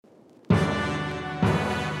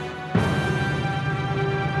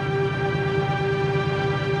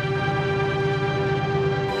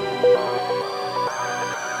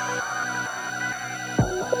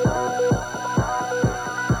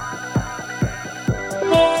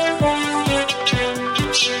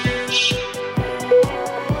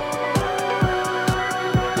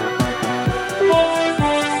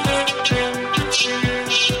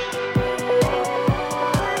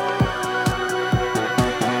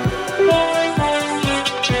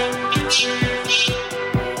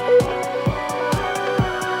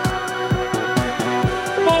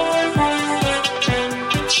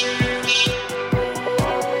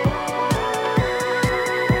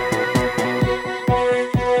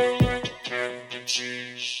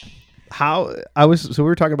So we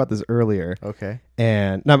were talking about this earlier. Okay.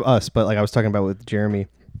 And not us, but like I was talking about with Jeremy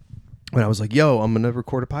when I was like, yo, I'm going to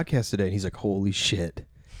record a podcast today. And he's like, holy shit.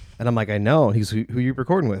 And I'm like, I know. And he's, who are you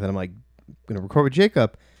recording with? And I'm like, I'm going to record with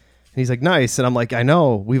Jacob. And he's like, nice. And I'm like, I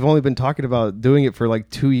know. We've only been talking about doing it for like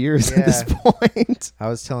 2 years at this point. I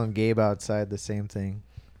was telling Gabe outside the same thing.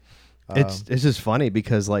 It's just funny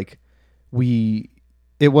because like it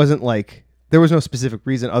wasn't like there was no specific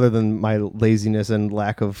reason other than my laziness and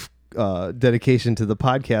lack of dedication to the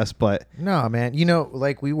podcast. But no, man,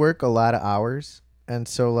 like we work a lot of hours. And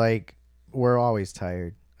so like we're always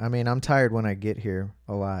tired. I mean, I'm tired when I get here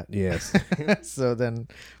a lot. Yes. So then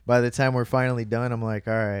by the time we're finally done, I'm like,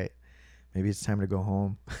 all right, maybe it's time to go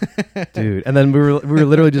home. Dude. And then we were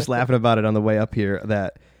literally just laughing about it on the way up here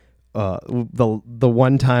that the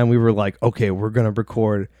one time we were like, okay, we're going to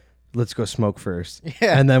record. Let's go smoke first.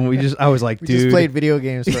 Yeah. And then I was like, we dude, just played video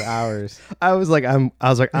games for hours. I was like, I'm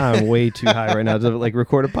way too high right now to like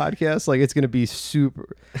record a podcast. Like it's going to be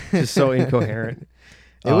just so incoherent.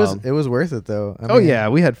 It was worth it though. I mean, yeah,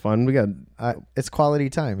 we had fun. We got it's quality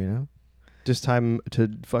time, just time to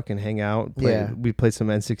fucking hang out. We played some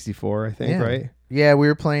N64, I think, right? Yeah, we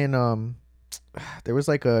were playing. There was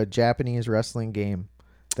like a Japanese wrestling game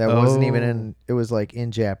that wasn't even in. It was like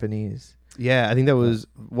in Japanese. Yeah, I think that was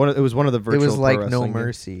one of the virtual. It was like No games.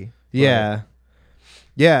 Mercy. Yeah,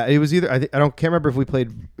 yeah. It was either can't remember if we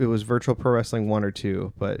played. It was Virtual Pro Wrestling 1 or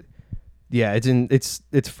 2, but. Yeah,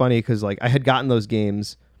 it's funny because like I had gotten those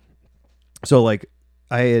games, so like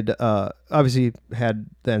I had obviously had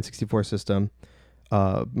the N64 system,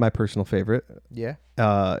 my personal favorite. Yeah.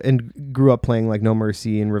 And grew up playing like No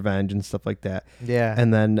Mercy and Revenge and stuff like that. Yeah.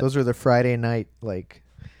 And then those are the Friday night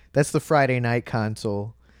that's the Friday night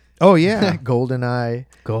console. Oh yeah, GoldenEye,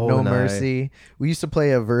 No Mercy. We used to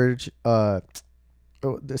play the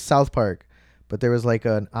South Park, but there was like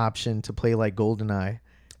an option to play like GoldenEye.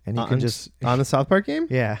 And you can just on the South Park game?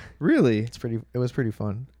 Yeah. Really? It was pretty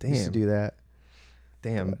fun. Damn. Used to do that.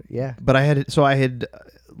 Damn. Yeah. But I had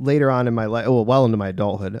later on in my life, well into my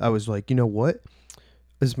adulthood, I was like, you know what?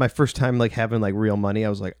 This is my first time like having like real money. I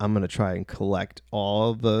was like, I'm going to try and collect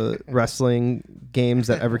all the wrestling games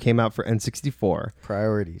that ever came out for N64.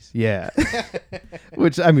 Priorities. Yeah.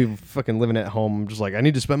 Which I mean, fucking living at home, I'm just like, I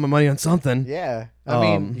need to spend my money on something. Yeah. I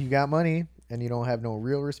mean, you got money and you don't have no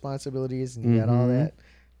real responsibilities and you got all that.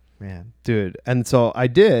 Man, dude. And so I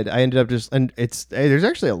ended up there's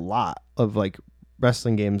actually a lot of like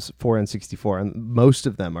wrestling games for N64 and most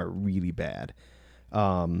of them are really bad.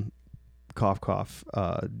 Cough cough.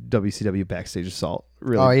 WCW Backstage Assault,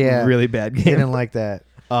 really bad game. Didn't like that.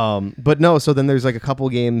 But no, so then there's like a couple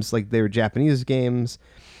games, like they were Japanese games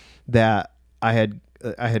that I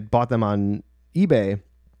had bought them on eBay,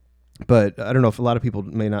 but I don't know if a lot of people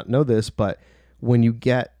may not know this, but when you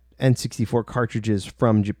get N64 cartridges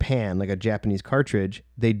from Japan, like a Japanese cartridge,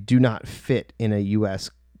 they do not fit in a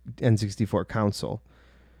US N64 console.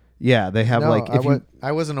 Yeah, they have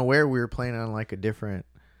I wasn't aware we were playing on like a different.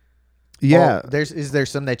 Yeah, is there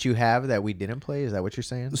some that you have that we didn't play? Is that what you're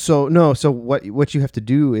saying? So no, so what you have to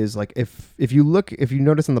do is like if you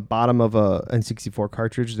notice on the bottom of a N64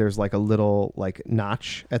 cartridge, there's like a little like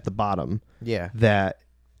notch at the bottom. Yeah, that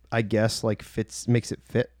I guess like makes it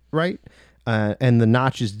fit right. And the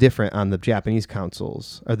notch is different on the Japanese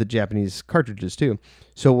consoles or the Japanese cartridges too.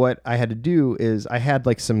 So what I had to do is I had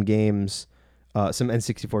like some games, some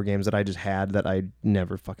N64 games that I just had that I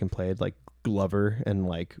never fucking played, like Glover and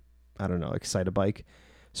like, I don't know, Excitebike.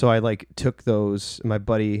 So I like took those, my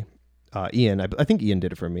buddy Ian, I think Ian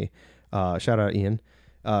did it for me. Shout out Ian.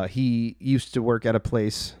 He used to work at a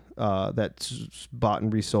place that bought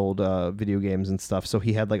and resold video games and stuff. So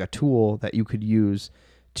he had like a tool that you could use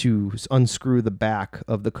to unscrew the back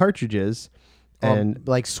of the cartridges and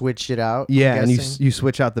like switch it out. Yeah, and you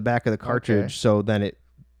switch out the back of the cartridge so then it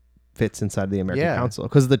fits inside the American console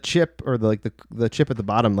because the chip or the chip at the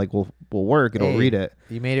bottom like will work. It'll read it.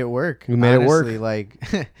 You made it work. You made it work. Like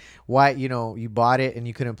why you bought it and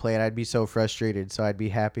you couldn't play it. I'd be so frustrated. So I'd be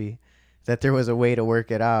happy that there was a way to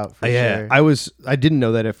work it out. For sure. I didn't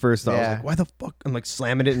know that at first. I was like, why the fuck? I'm like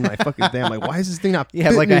slamming it in my fucking thing. I'm like, why is this thing not? You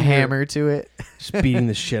have like a hammer to it. Just beating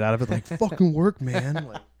the shit out of it. Like fucking work, man.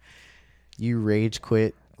 Like, you rage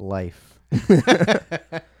quit life.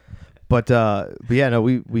 But yeah, no,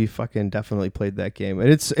 we fucking definitely played that game, and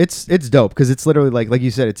it's dope because it's literally like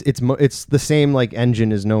you said, it's the same like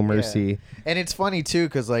engine as No Mercy. Yeah. And it's funny too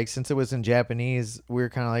because like since it was in Japanese, we were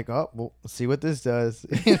kind of like, oh, we'll see what this does.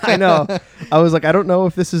 I know. I was like, I don't know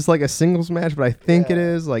if this is like a singles match, but I think it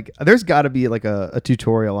is. Like, there's got to be like a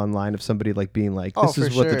tutorial online of somebody like being like, this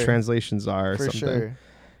is what the translations are or something. Sure.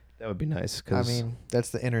 That would be nice. I mean,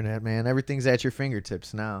 that's the internet, man. Everything's at your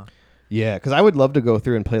fingertips now. Yeah, because I would love to go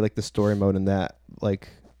through and play like the story mode in that. Like,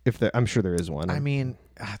 I'm sure there is one. I mean,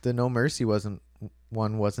 the No Mercy wasn't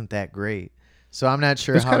that great, so I'm not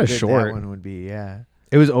sure how good short. that one would be. Yeah,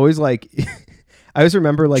 it was always like. I always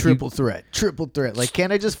remember like triple threat. Like,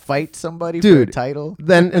 can't I just fight somebody for a title?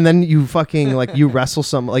 Then you fucking like you wrestle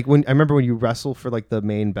some like when I remember when you wrestle for like the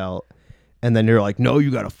main belt, and then you're like, no,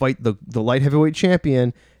 you got to fight the light heavyweight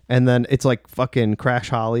champion, and then it's like fucking Crash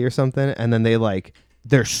Holly or something, and then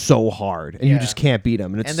they're so hard, and you just can't beat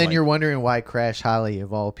them, and then you're wondering why Crash Holly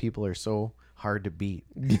of all people are so hard to beat.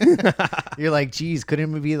 You're like, geez,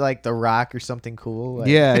 couldn't it be like The Rock or something cool? Like,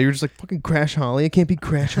 yeah, you're just like fucking Crash Holly. It can't be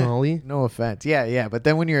Crash Holly. No offense. Yeah. But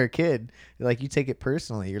then when you're a kid, like you take it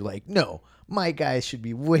personally. You're like, no, my guys should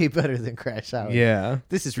be way better than Crash Holly. Yeah,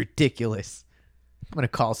 this is ridiculous. I'm gonna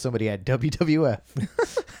call somebody at WWF,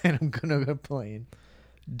 and I'm gonna complain.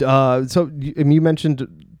 So you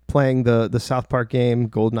mentioned playing the South Park game,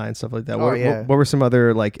 GoldenEye, and stuff like that. What were some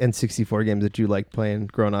other like N64 games that you liked playing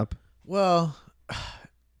growing up? Well,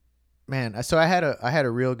 man, so I had a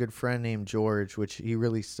real good friend named George, which he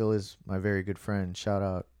really still is my very good friend. Shout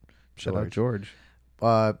out George.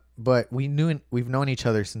 But we've known each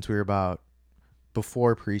other since we were about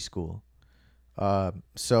before preschool.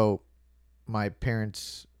 So my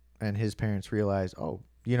parents and his parents realized,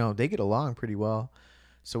 they get along pretty well.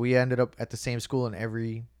 So we ended up at the same school, and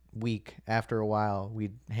every week after a while,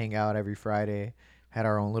 we'd hang out every Friday, had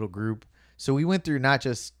our own little group. So we went through not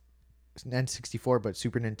just N64 but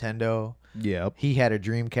Super Nintendo. Yep. He had a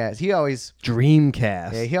Dreamcast.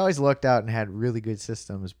 Dreamcast. Yeah, he always lucked out and had really good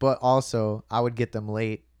systems. But also, I would get them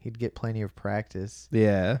late. He'd get plenty of practice.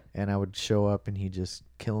 Yeah. And I would show up and he'd just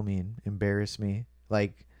kill me and embarrass me.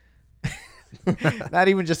 Like, not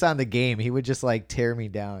even just on the game. He would just like tear me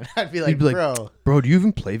down. I'd be like, bro, do you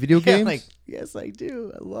even play video games? Like, yes, I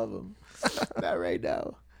do. I love them. Not right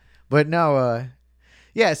now. But no,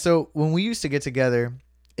 yeah. So when we used to get together,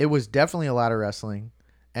 it was definitely a lot of wrestling.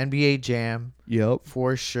 NBA Jam. Yep.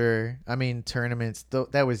 For sure. I mean, tournaments,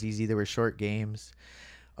 that was easy. There were short games.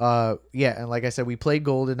 Yeah. And like I said, we played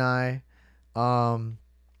GoldenEye. And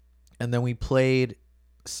then we played,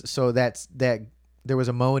 so there was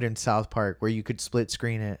a mode in South Park where you could split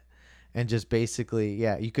screen it and just basically,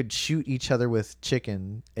 you could shoot each other with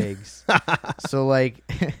chicken eggs. So like,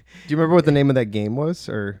 do you remember what the name of that game was?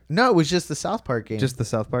 Or no, it was just the South Park game. Just the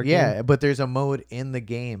South Park game? Yeah, but there's a mode in the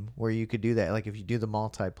game where you could do that. Like if you do the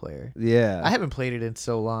multiplayer. Yeah. I haven't played it in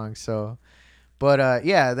so long, so. But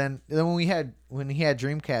yeah, then when he had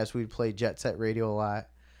Dreamcast, we'd play Jet Set Radio a lot.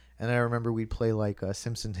 And then I remember we'd play like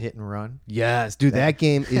Simpsons Hit and Run. Yes, dude, that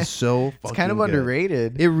game is so fucking it's kind of good.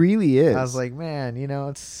 Underrated. It really is. I was like, man,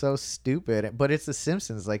 it's so stupid. But it's The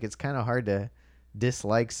Simpsons. Like, it's kind of hard to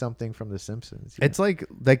dislike something from The Simpsons. It's like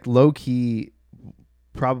low key,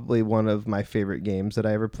 probably one of my favorite games that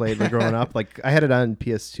I ever played growing up. Like I had it on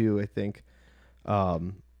PS2, I think.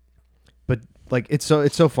 But like it's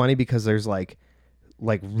so funny because there's like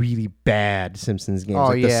really bad Simpsons games.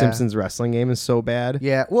 The Simpsons wrestling game is so bad.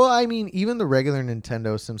 Yeah. Well, I mean, even the regular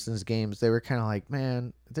Nintendo Simpsons games, they were kind of like,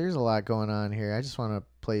 man, there's a lot going on here. I just want to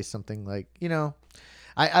play something like,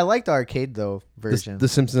 I like the arcade though version. The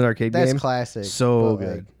Simpsons arcade game. That's classic. So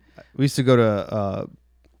good. We used to go to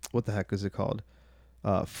what the heck is it called?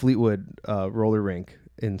 Fleetwood roller rink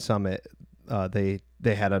in Summit. They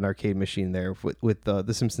had an arcade machine there with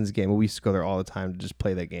the Simpsons game. We used to go there all the time to just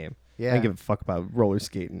play that game. Yeah. I don't give a fuck about roller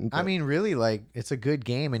skating. I mean, really, like, it's a good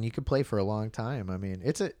game, and you could play for a long time. I mean,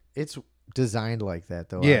 it's designed like that,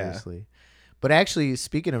 though, obviously. But actually,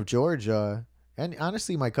 speaking of George, and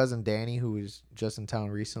honestly, my cousin Danny, who was just in town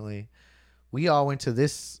recently, we all went to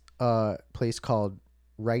this place called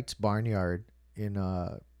Wright's Barnyard in,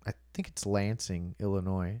 I think it's Lansing,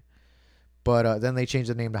 Illinois. But then they changed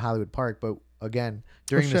the name to Hollywood Park. But again,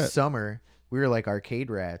 during the summer, we were like arcade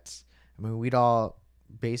rats. I mean, we'd all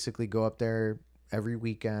basically go up there every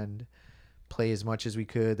weekend, play as much as we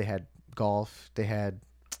could. They had golf, they had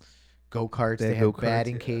go-karts, they had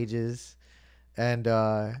batting cages, and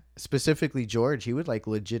specifically George, he would like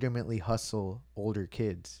legitimately hustle older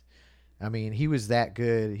kids. I mean, he was that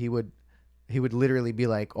good. He would literally be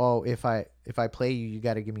like, oh, if I play you, you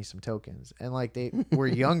got to give me some tokens. And like they were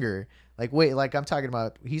younger, like wait, like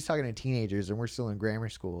he's talking to teenagers and we're still in grammar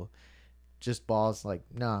school. Just balls like,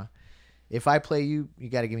 nah. If I play you, you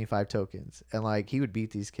got to give me 5 tokens. And like he would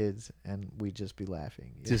beat these kids and we'd just be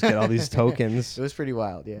laughing. Just get all these tokens. It was pretty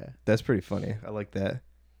wild, yeah. That's pretty funny. I like that.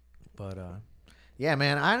 But yeah,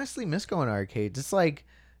 man, I honestly miss going to arcades. It's like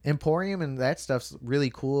Emporium and that stuff's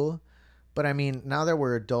really cool. But I mean, now that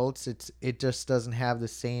we're adults, it just doesn't have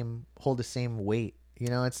hold the same weight. You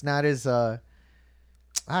know, it's not as I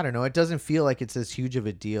don't know. It doesn't feel like it's as huge of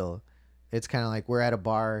a deal. It's kind of like we're at a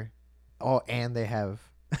bar, oh, and they have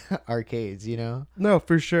arcades. You know? No,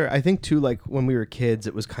 for sure. I think too, like when we were kids,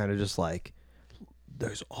 it was kind of just like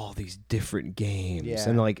there's all these different games,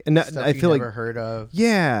 and like, and Stuff I feel you like never heard of.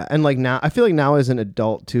 yeah, and like now I feel like now as an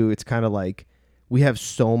adult too, it's kind of like we have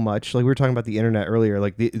so much. Like we were talking about the internet earlier.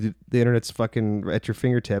 Like the internet's fucking at your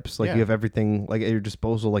fingertips. Like Yeah. you have everything like at your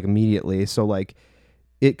disposal like immediately. So like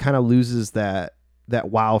it kind of loses that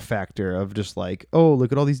wow factor of just like, oh,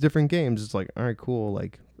 look at all these different games. It's like, all right, cool.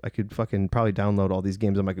 Like I could fucking probably download all these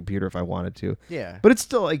games on my computer if I wanted to. Yeah. But it's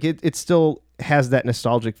still like it still has that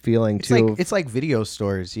nostalgic feeling too. It's like video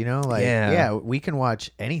stores, you know? Like Yeah. we can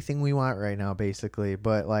watch anything we want right now basically,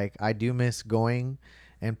 but like I do miss going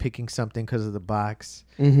and picking something cuz of the box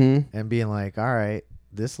Mm-hmm. and being like, "All right,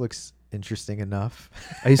 this looks interesting enough."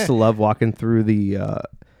 I used to love walking through the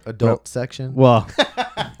Adult section. well,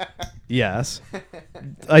 yes.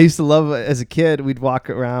 I used to love as a kid. We'd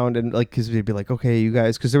walk around and like because we'd be like, okay, you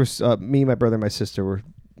guys, because there was me, my brother, my sister were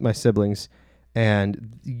my siblings,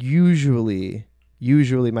 and usually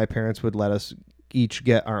my parents would let us each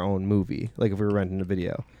get our own movie, like if we were renting a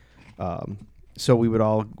video. So we would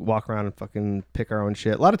all walk around and fucking pick our own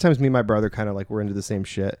shit. A lot of times, me and my brother kind of like were into the same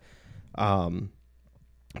shit.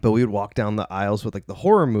 But we would walk down the aisles with like the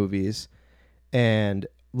horror movies and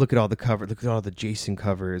look at all the cover, look at all the Jason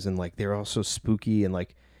covers, and like they're all so spooky and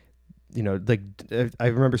like, you know, like I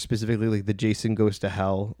remember specifically like the Jason Goes to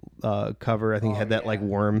Hell cover. I think it had that like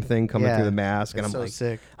worm thing coming through the mask, and That's I'm so like,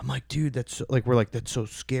 sick. I'm like, dude, that's so, like we're like that's so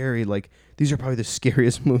scary. Like these are probably the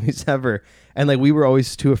scariest movies ever. And like we were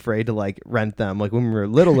always too afraid to like rent them. Like when we were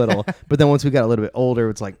little, but then once we got a little bit older,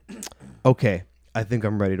 it's like, okay, I think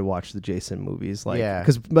I'm ready to watch the Jason movies. Like, Yeah.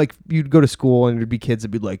 because like you'd go to school and there'd be kids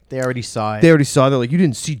that'd be like, They already saw it. they already saw. They're like, you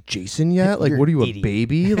didn't see Jason yet? Like, You're what are you, an a idiot.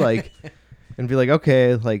 baby? Like, and be like,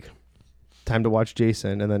 okay, like, time to watch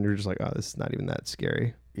Jason. And then you're just like, oh, this is not even that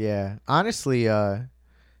scary. Yeah. Honestly,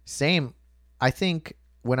 same. I think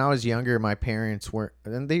when I was younger, my parents weren't,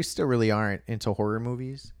 and they still really aren't into horror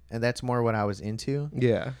movies. And that's more what I was into.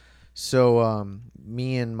 Yeah. So,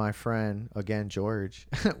 me and my friend, again, George,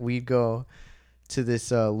 we'd go to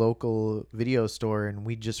this local video store and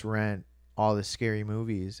we'd just rent all the scary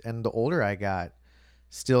movies. And the older I got,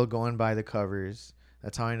 still going by the covers.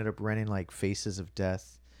 That's how I ended up renting like Faces of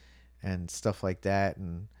Death and stuff like that.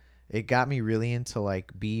 And it got me really into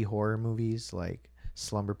like B horror movies like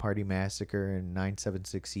Slumber Party Massacre and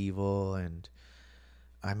 976 Evil. And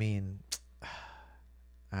I mean,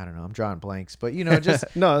 I don't know. I'm drawing blanks, but you know, just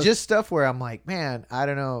No. just stuff where I'm like, man, I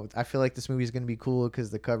don't know. I feel like this movie is gonna be cool because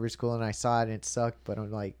the cover's cool, and I saw it and it sucked, but I'm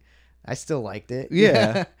like, I still liked it.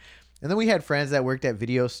 Yeah. And then we had friends that worked at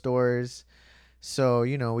video stores, so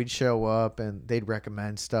you know, we'd show up and they'd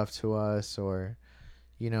recommend stuff to us, or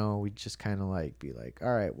you know, we'd just kind of like be like,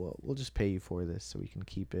 all right, well, we'll just pay you for this so we can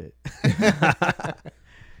keep it.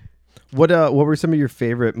 What were some of your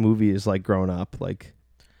favorite movies like growing up? Like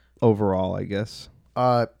overall, I guess.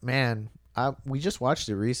 Man, we just watched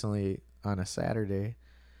it recently on a Saturday.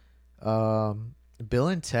 Bill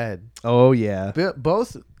and Ted. Oh yeah.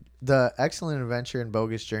 Both the Excellent Adventure and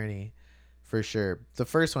Bogus Journey, for sure. The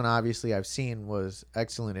first one, obviously, I've seen was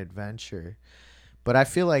Excellent Adventure, but I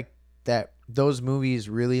feel like that those movies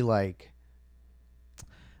really like.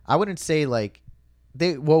 I wouldn't say like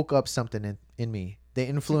they woke up something in me. They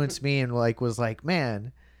influenced me and like was like,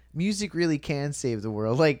 man, music really can save the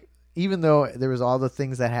world. Like even though there was all the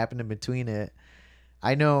things that happened in between it.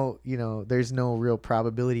 I know, you know, there's no real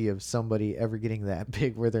probability of somebody ever getting that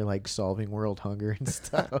big where they're like solving world hunger and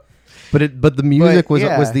stuff. But the music was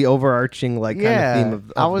yeah. the overarching like kind of theme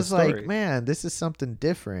of I the was story. like, man, this is something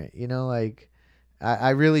different. You know, like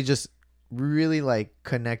I really just really like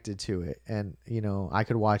connected to it, and you know, I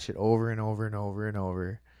could watch it over and over and over and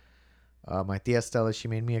over. My tia Stella, she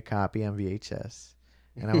made me a copy on VHS,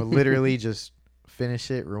 and I would literally just finish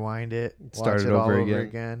it, rewind it, Start watch it it all over over again.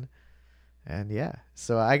 again. And yeah,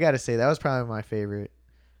 so I got to say that was probably my favorite.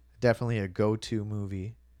 Definitely a go-to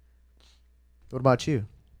movie. What about you?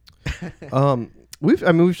 We've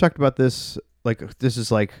talked about this. Like this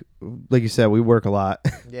is like you said, we work a lot,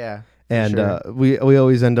 Yeah. and sure. we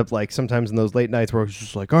always end up like sometimes in those late nights where it's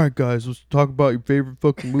just like, all right, guys, let's talk about your favorite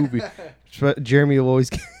fucking movie. Jeremy will always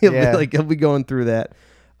Yeah. he'll be going through that.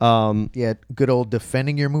 Yeah, good old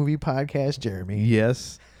Defending Your Movie podcast, Jeremy.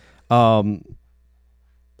 Yes.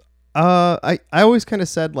 I always kind of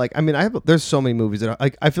said like, I mean, there's so many movies that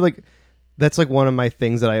like I feel like that's like one of my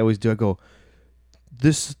things that I always do. I go,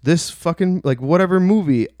 this fucking like whatever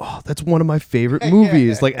movie. Oh, that's one of my favorite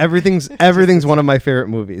movies. Like everything's one of my favorite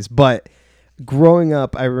movies. But growing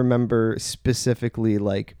up, I remember specifically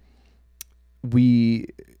like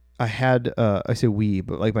I had I say we,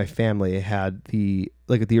 but like my family had the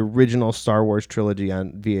original Star Wars trilogy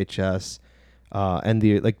on VHS, and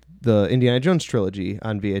the Indiana Jones trilogy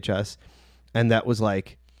on VHS, and that was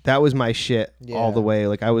my shit all the way.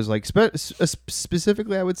 Like I was like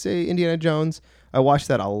specifically, I would say Indiana Jones. I watched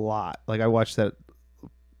that a lot. Like I watched that a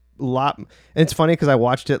lot, and it's funny because I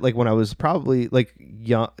watched it like when I was probably like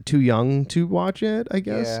too young to watch it. I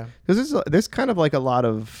guess because there's kind of like a lot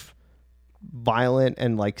of violent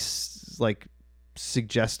and like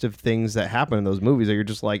suggestive things that happen in those movies that you're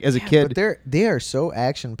just like as a kid. But they are so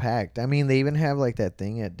action packed. I mean, they even have like that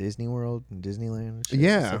thing at Disney World and Disneyland. And shit.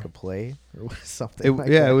 Yeah, it's like a play or something.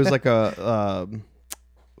 It was like a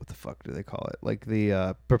what the fuck do they call it? Like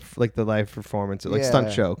the like the live performance, like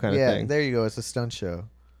stunt show kind of thing. Yeah, there you go. It's a stunt show.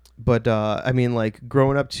 But I mean, like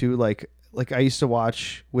growing up too, like I used to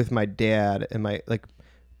watch with my dad and my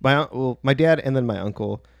dad and then my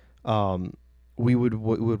uncle. We would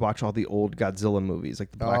watch all the old Godzilla movies,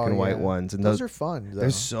 like the black and white ones, and those are fun. Though. They're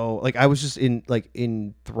so like I was just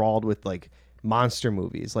enthralled with like monster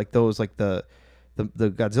movies, like those like the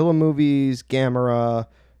Godzilla movies, Gamera,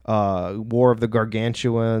 War of the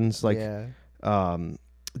Gargantuans, like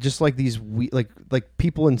just like these like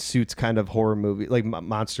people in suits kind of horror movie, like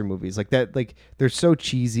monster movies like that. Like they're so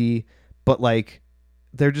cheesy, but like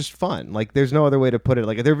they're just fun. Like there's no other way to put it.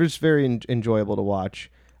 Like they're just very enjoyable to watch.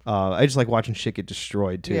 I just like watching shit get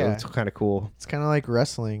destroyed too. Yeah. It's kind of cool. It's kind of like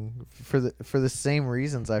wrestling for the same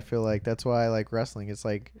reasons. I feel like that's why I like wrestling. It's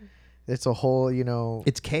like it's a whole,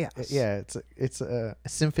 it's chaos. Yeah, it's a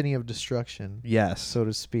symphony of destruction. Yes, so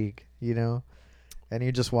to speak. And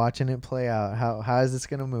you're just watching it play out. How is this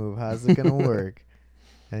gonna move? How is it gonna work?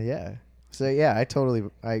 And so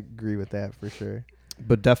I agree with that for sure.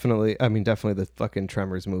 But definitely the fucking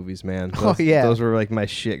Tremors movies, man. Those were like my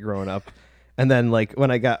shit growing up. And then like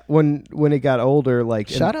when it got older, like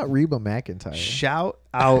shout out Reba McEntire. Shout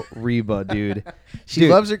out Reba, dude. She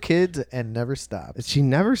loves her kids and never stops. She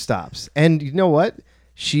never stops. And you know what?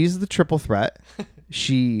 She's the triple threat.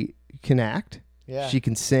 She can act. Yeah. She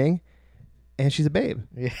can sing, and she's a babe.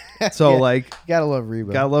 Yeah. So like, gotta love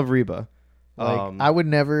Reba. Gotta love Reba. Like I would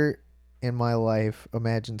never in my life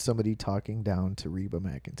imagine somebody talking down to Reba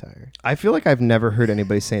McEntire. I feel like I've never heard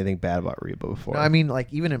anybody say anything bad about Reba before. No, I mean,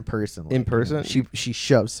 like even in person. Like, in person, she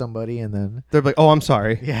shoves somebody and then they're like, "Oh, I'm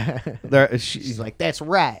sorry." Yeah, she's like, "That's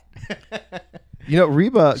right."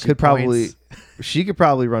 Reba could probably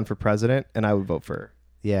run for president, and I would vote for her.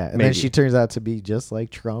 Yeah, and then she turns out to be just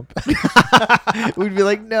like Trump. We'd be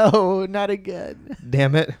like, "No, not again."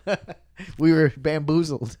 Damn it, we were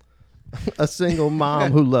bamboozled. A single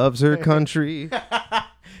mom who loves her country.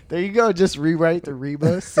 There you go. Just rewrite the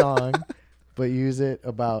Reba song, but use it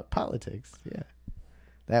about politics. Yeah,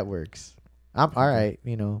 that works. I'm all right.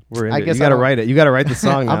 I guess you gotta write it. You gotta write the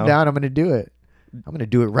song now. I'm down. I'm gonna do it. I'm gonna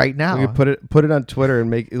do it right now. We can put it on Twitter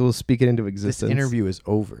and we'll speak it into existence. This interview is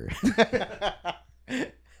over.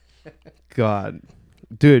 God,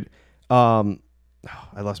 dude. I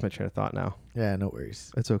lost my train of thought now. Yeah, no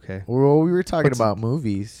worries. It's okay. Well, we were talking about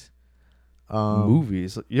movies.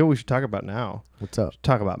 Movies. We should talk about now. What's up?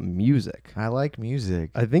 Talk about music. I like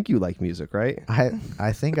music. I think you like music, right?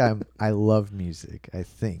 I think I love music. I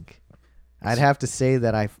think I'd have to say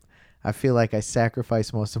that I feel like I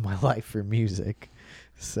sacrifice most of my life for music.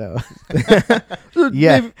 So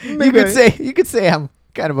yeah, maybe you could say I'm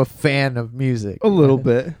kind of a fan of music. A little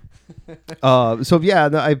bit. So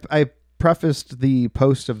yeah, I prefaced the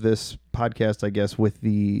post of this podcast, I guess, with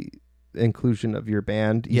the inclusion of your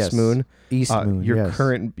band, East Moon. East Moon,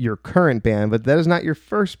 your current band, but that is not your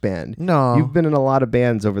first band. No, you've been in a lot of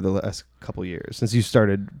bands over the last couple years since you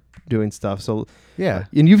started doing stuff. So yeah,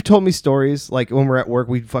 and you've told me stories like when we're at work,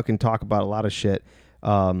 we fucking talk about a lot of shit.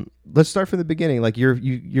 Let's start from the beginning. Like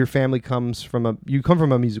your family come from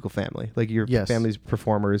a musical family. Like your family's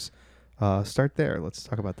performers. Start there. Let's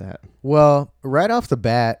talk about that. Well, right off the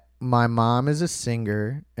bat, my mom is a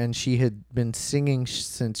singer, and she had been singing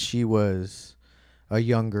since she was a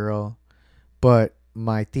young girl. But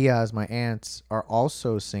my tias, my aunts, are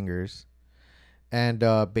also singers. And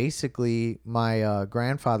basically, my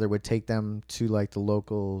grandfather would take them to like the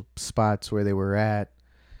local spots where they were at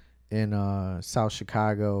in South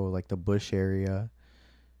Chicago, like the Bush area.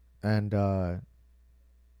 And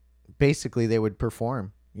basically, they would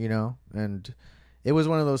perform, and it was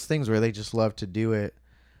one of those things where they just loved to do it.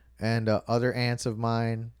 And other aunts of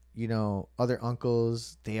mine other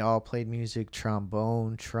uncles, they all played music,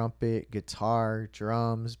 trombone, trumpet, guitar,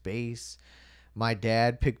 drums, bass. My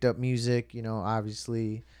dad picked up music,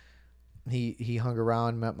 obviously. He hung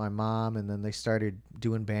around, met my mom, and then they started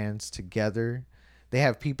doing bands together. They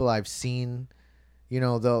have people I've seen,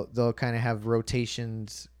 they'll kind of have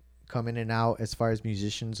rotations come in and out as far as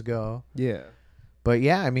musicians go. Yeah. But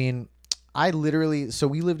yeah, I mean, so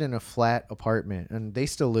we lived in a flat apartment, and they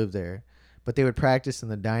still live there, but they would practice in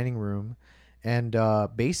the dining room. And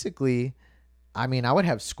basically, I mean, I would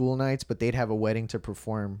have school nights, but they'd have a wedding to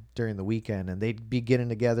perform during the weekend, and they'd be getting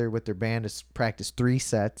together with their band to practice 3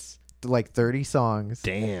 sets, like 30 songs.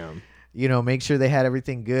 Damn. Make sure they had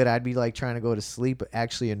everything good. I'd be like trying to go to sleep,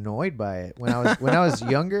 actually annoyed by it. When I was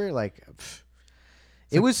younger, like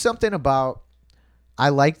it was something about, I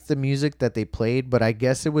liked the music that they played, but I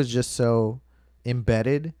guess it was just so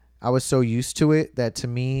embedded. I was so used to it that to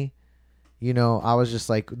me, I was just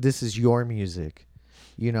like, this is your music.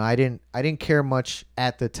 I didn't care much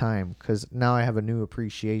at the time, because now I have a new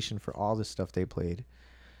appreciation for all the stuff they played.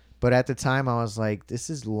 But at the time, I was like,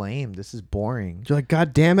 this is lame. This is boring. You're like,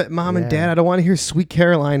 God damn it, Mom and Dad, I don't want to hear Sweet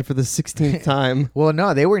Caroline for the 16th time. Well,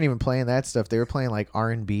 no, they weren't even playing that stuff. They were playing like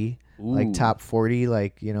R&B, like top 40,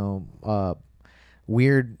 like,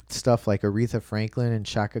 weird stuff like Aretha Franklin and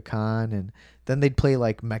Chaka Khan. And then they'd play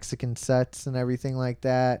like Mexican sets and everything like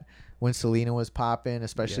that. When Selena was popping,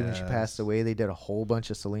 especially when she passed away, they did a whole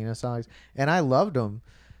bunch of Selena songs. And I loved them.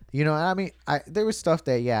 I mean, there was stuff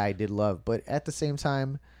that, I did love. But at the same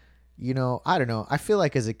time, I don't know. I feel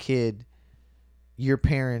like as a kid, your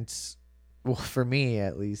parents, well, for me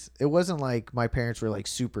at least, it wasn't like my parents were like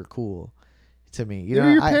super cool to me. They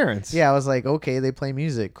were your parents. Yeah, I was like, okay, they play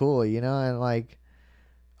music, cool, and like,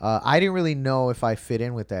 I didn't really know if I fit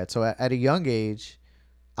in with that. So at a young age,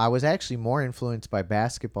 I was actually more influenced by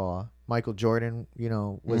basketball. Michael Jordan,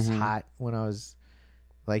 was hot when I was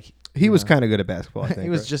like, he was kind of good at basketball, I think. He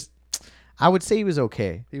was just, I would say he was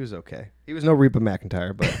okay. He was okay. He was no Reba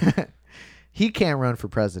McEntire, but he can't run for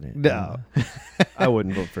president. No, I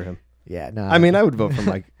wouldn't vote for him. Yeah, no. I mean, I would vote for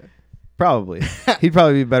Mike. Probably. He'd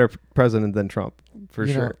probably be a better president than Trump, for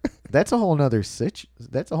sure. That's a whole nother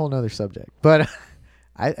subject. But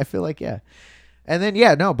I feel like, yeah. And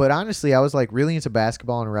then, but honestly, I was like really into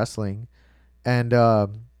basketball and wrestling. And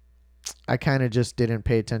I kind of just didn't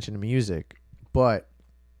pay attention to music. But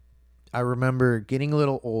I remember getting a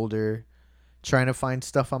little older, trying to find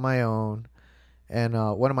stuff on my own. And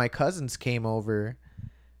one of my cousins came over,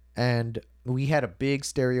 and we had a big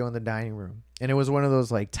stereo in the dining room. And it was one of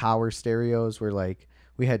those like tower stereos where like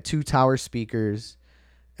we had 2 tower speakers,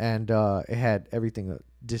 and it had everything,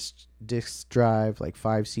 disc drive, like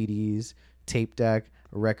 5 CDs, tape deck,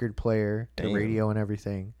 a record player, a radio, and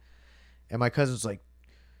everything. And my cousin was like,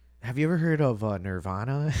 have you ever heard of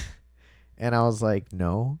Nirvana? And I was like,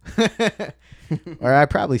 no. Or I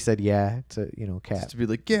probably said yeah to, Cap. Just to be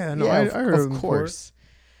like, yeah, no, I heard of course.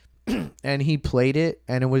 And he played it,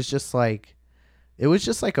 and it was just like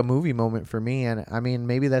a movie moment for me. And I mean,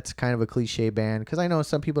 maybe that's kind of a cliche band, because I know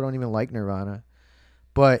some people don't even like Nirvana.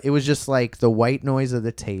 But it was just like the white noise of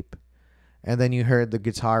the tape, and then you heard the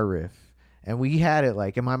guitar riff. And we had it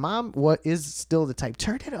like, and my mom is still the type,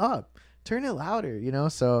 turn it up, turn it louder,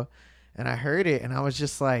 So, and I heard it, and I was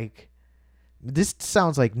just like, this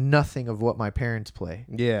sounds like nothing of what my parents play.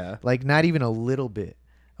 Yeah. Like not even a little bit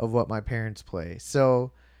of what my parents play.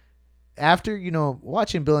 So after,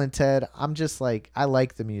 watching Bill and Ted, I'm just like, I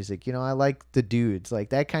like the music. I like the dudes. Like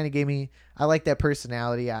that kind of gave me, I like that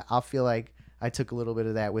personality. I'll feel like I took a little bit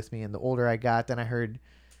of that with me. And the older I got, then I heard,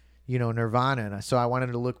 Nirvana. And so I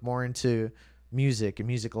wanted to look more into music and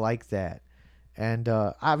music like that. And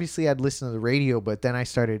obviously I'd listen to the radio, but then I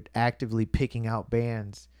started actively picking out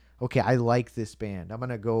bands. Okay, I like this band. I'm going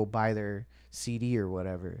to go buy their CD or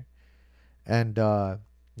whatever. And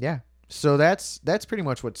so that's pretty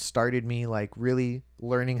much what started me like really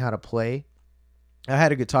learning how to play. I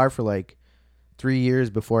had a guitar for like 3 years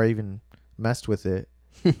before I even messed with it.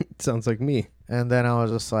 Sounds like me. And then I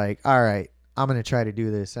was just like, all right, I'm going to try to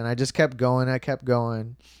do this. And I just kept going.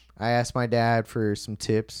 I asked my dad for some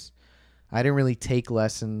tips. I didn't really take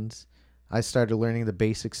lessons. I started learning the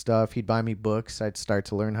basic stuff. He'd buy me books. I'd start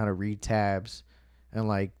to learn how to read tabs and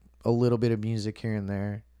like a little bit of music here and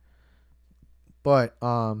there. But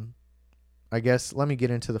I guess let me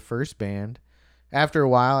get into the first band. After a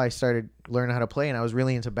while, I started learning how to play, and I was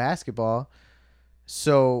really into basketball.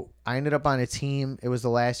 So I ended up on a team. It was the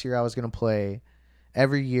last year I was going to play.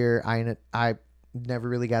 Every year, I never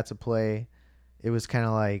really got to play. It was kind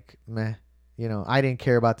of like, meh. I didn't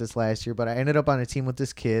care about this last year, but I ended up on a team with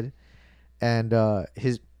this kid. And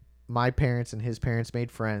my parents and his parents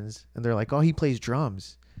made friends, and they're like, oh, he plays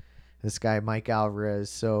drums, this guy Mike Alvarez.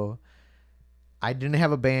 So I didn't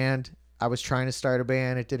have a band. I was trying to start a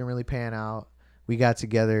band. It didn't really pan out. We got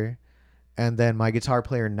together, and then my guitar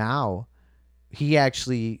player now, he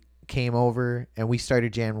actually came over and we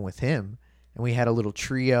started jamming with him, and we had a little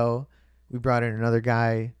trio. We brought in another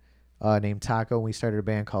guy named Taco, and we started a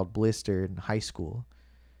band called Blister in high school,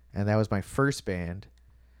 and that was my first band,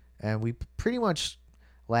 and we pretty much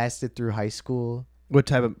lasted through high school. What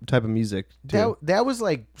type of music? That was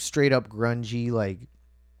like straight up grungy, like,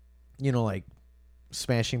 you know, like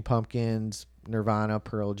Smashing Pumpkins, Nirvana,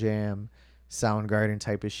 Pearl Jam, Soundgarden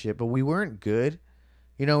type of shit. But we weren't good.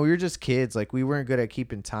 You know, we were just kids. Like, we weren't good at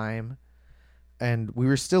keeping time, and we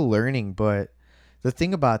were still learning. But the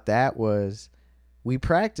thing about that was we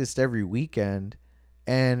practiced every weekend,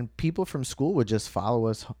 and people from school would just follow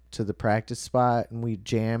us to the practice spot, and we'd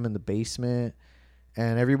jam in the basement,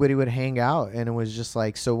 and everybody would hang out. And it was just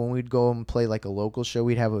like, so when we'd go and play like a local show,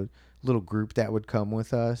 we'd have a little group that would come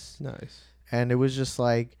with us. Nice. And it was just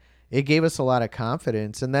like, it gave us a lot of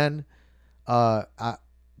confidence. And then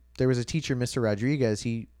there was a teacher, Mr. Rodriguez.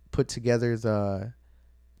 He put together the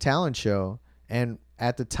talent show. And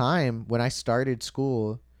at the time when I started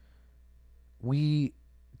school, we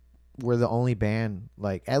were the only band,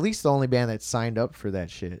 like at least the only band that signed up for that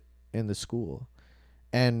shit in the school.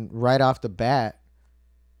 And right off the bat,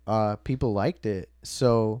 people liked it.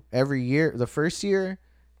 So every year, the first year,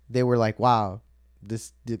 they were like, wow,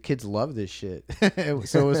 the kids love this shit.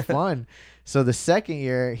 So it was fun. So the second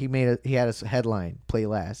year he had us headline, play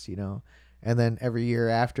last, you know, and then every year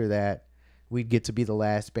after that we'd get to be the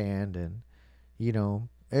last band. And, you know,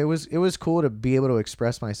 it was cool to be able to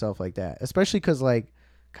express myself like that, especially because, like,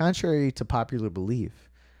 contrary to popular belief,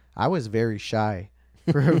 I was very shy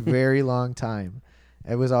for a very long time.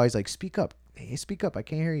 It was always like, speak up, hey, speak up, I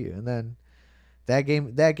can't hear you. And then that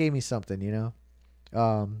gave me something, you know.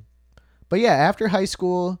 But yeah, after high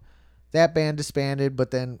school, that band disbanded.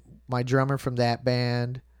 But then my drummer from that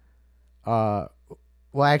band,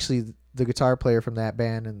 actually the guitar player from that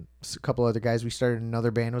band and a couple other guys, we started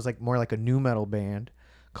another band. It was like more like a nu metal band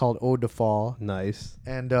called Ode to Fall. Nice.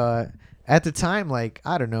 And at the time, like,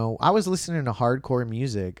 I don't know, I was listening to hardcore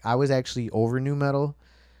music. I was actually over nu metal,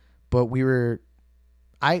 but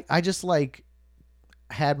I just like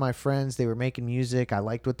had my friends. They were making music. I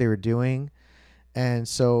liked what they were doing. And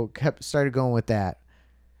so started going with that.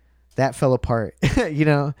 That fell apart, you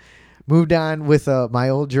know. Moved on with my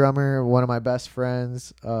old drummer, one of my best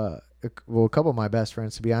friends, a couple of my best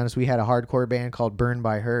friends, to be honest. We had a hardcore band called Burned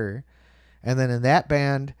by Her. And then in that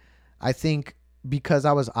band, I think because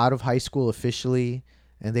I was out of high school officially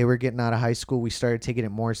and they were getting out of high school, we started taking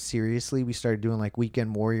it more seriously. We started doing like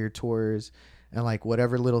weekend warrior tours and like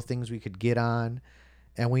whatever little things we could get on.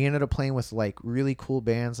 And we ended up playing with like really cool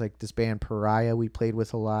bands, like this band Pariah we played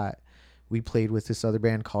with a lot. We played with this other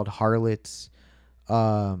band called Harlots.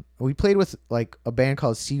 We played with like a band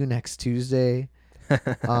called See You Next Tuesday.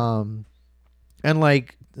 And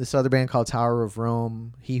like this other band called Tower of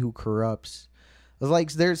Rome, He Who Corrupts.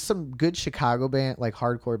 Like there's some good Chicago band, like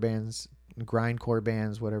hardcore bands, grindcore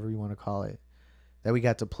bands, whatever you want to call it, that we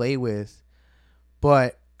got to play with.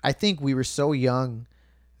 But I think we were so young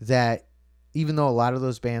that even though a lot of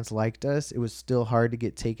those bands liked us, it was still hard to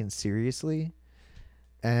get taken seriously.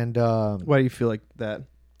 And why do you feel like that?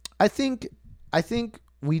 I think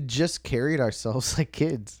we just carried ourselves like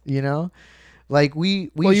kids, you know? Like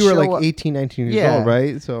you were like 18, 19 years old,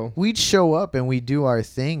 right? So we'd show up and we'd do our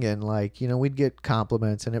thing, and like, you know, we'd get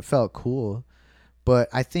compliments and it felt cool. But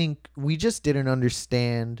I think we just didn't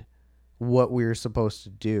understand what we were supposed to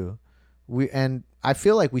do. And I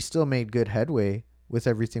feel like we still made good headway with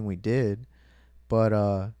everything we did. But,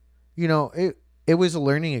 you know, it was a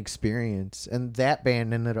learning experience, and that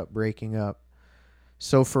band ended up breaking up.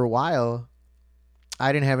 So for a while,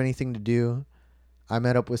 I didn't have anything to do. I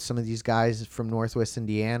met up with some of these guys from Northwest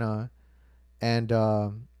Indiana, and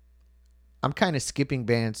I'm kind of skipping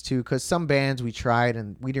bands too, because some bands we tried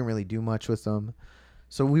and we didn't really do much with them.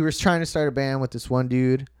 So we were trying to start a band with this one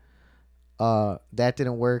dude. That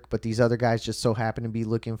didn't work, but these other guys just so happened to be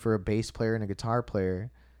looking for a bass player and a guitar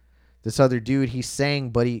player. This other dude, he sang,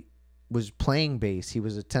 but he was playing bass. He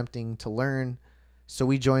was attempting to learn. So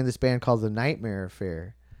we joined this band called The Nightmare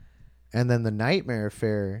Affair. And then The Nightmare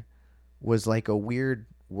Affair was like a weird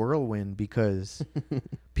whirlwind because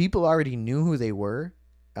people already knew who they were.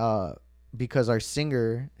 Because our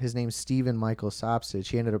singer, his name's Stephen Michael Sopsich,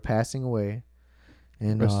 he ended up passing away.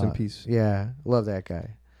 And rest in peace. Yeah, love that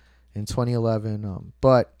guy. In 2011.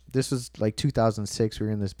 But this was like 2006. We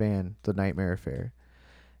were in this band, The Nightmare Affair.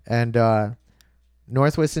 And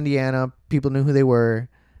Northwest Indiana. People knew who they were,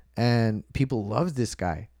 and people loved this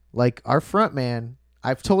guy. Like our front man,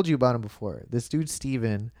 I've told you about him before. This dude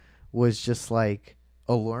Steven was just like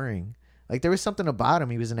alluring. Like there was something about him.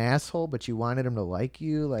 He was an asshole, but you wanted him to like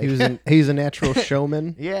you. Like he's a natural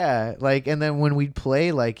showman. Yeah, like, and then when we'd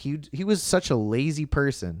play, like he was such a lazy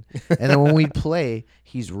person, and then when we'd play,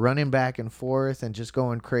 he's running back and forth and just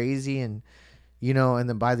going crazy, and and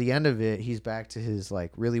then by the end of it, he's back to his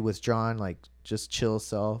like really withdrawn, like just chill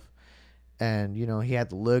self, and he had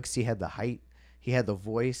the looks, he had the height, he had the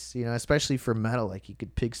voice, especially for metal, like he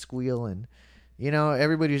could pig squeal, and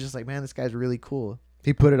everybody was just like, man, this guy's really cool.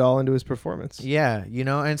 He put it all into his performance. Yeah,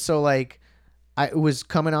 and so like I was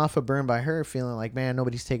coming off of Burned by Her feeling like, man,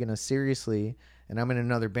 nobody's taking us seriously, and I'm in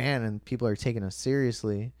another band and people are taking us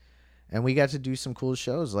seriously. And we got to do some cool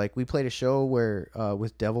shows. Like we played a show where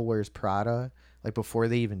with Devil Wears Prada, like before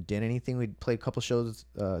they even did anything. We'd play a couple shows,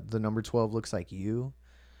 the number 12 Looks Like You.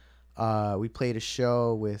 We played a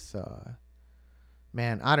show with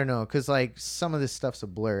man, I don't know, because like some of this stuff's a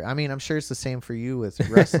blur. I mean, I'm sure it's the same for you with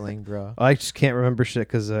wrestling, bro. I just can't remember shit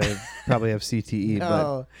because I probably have CTE.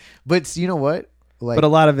 No. But you know what? Like, but a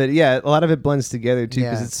lot of it blends together too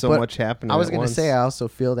because it's so much happening. I was gonna say I also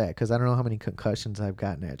feel that because I don't know how many concussions I've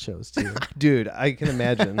gotten at shows too. Dude, I can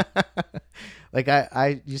imagine. Like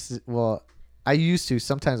I used to.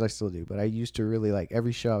 Sometimes I still do, but I used to really like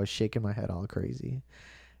every show I was shaking my head all crazy.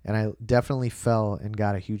 And I definitely fell and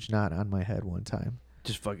got a huge knot on my head one time.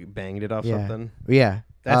 Just fucking banged it off something? Yeah.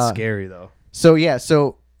 That's scary, though.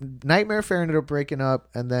 So Nightmare Fair ended up breaking up,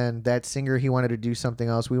 and then that singer, he wanted to do something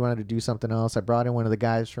else. We wanted to do something else. I brought in one of the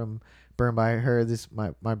guys from Burned by Her,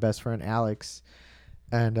 my best friend, Alex.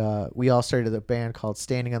 And we all started a band called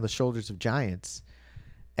Standing on the Shoulders of Giants.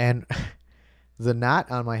 And the knot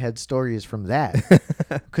on my head story is from that.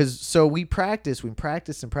 So we practiced,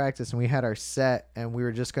 and we had our set, and we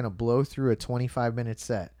were just going to blow through a 25-minute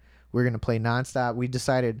set. We were going to play nonstop. We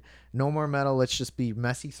decided no more metal. Let's just be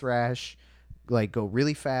messy thrash, like go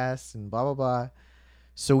really fast and blah, blah, blah.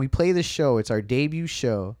 So we play this show. It's our debut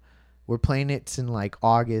show. We're playing it in like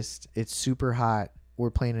August. It's super hot.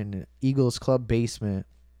 We're playing in an Eagles Club basement.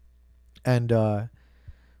 And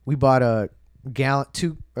we bought a gallon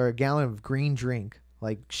of green drink,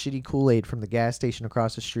 like shitty Kool-Aid from the gas station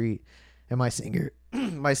across the street. And my singer,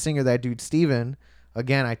 that dude Steven,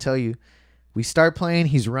 again, I tell you, we start playing,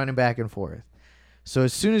 he's running back and forth. So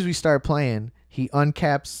as soon as we start playing, he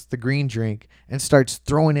uncaps the green drink and starts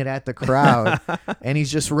throwing it at the crowd. And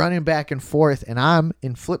he's just running back and forth, and I'm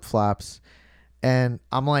in flip-flops, and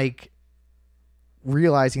I'm like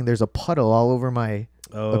realizing there's a puddle all over my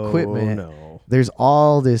equipment. No. There's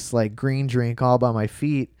all this like green drink all by my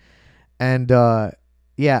feet. And I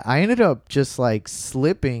ended up just like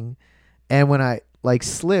slipping, and when I like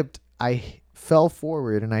slipped, I fell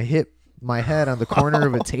forward and I hit my head on the corner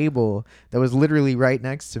of a table that was literally right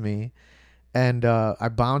next to me. And I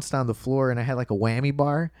bounced on the floor, and I had like a whammy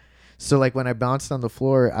bar. So like when I bounced on the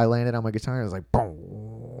floor, I landed on my guitar, and I was like,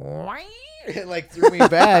 boom, it like threw me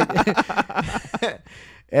back.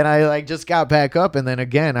 And I like just got back up, and then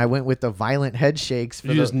again I went with the violent head shakes.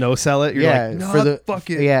 You just no sell it. You're like, no, fuck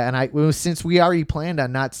it. Yeah, and since we already planned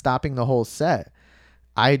on not stopping the whole set,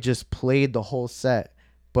 I just played the whole set.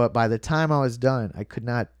 But by the time I was done, I could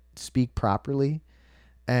not speak properly,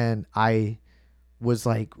 and I was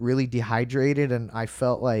like really dehydrated, and I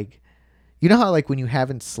felt like, you know how like when you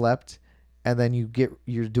haven't slept and then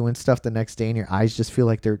you're doing stuff the next day and your eyes just feel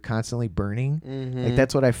like they're constantly burning. Mm-hmm. Like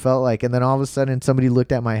that's what I felt like. And then all of a sudden somebody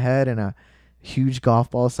looked at my head, and a huge golf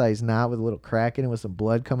ball sized knot with a little crack in it with some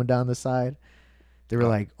blood coming down the side. They were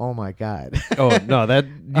like, "Oh my God." Oh no, that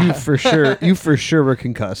you for sure were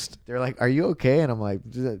concussed. They're like, "Are you okay?" And I'm like,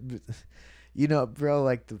 bro,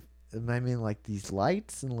 like like these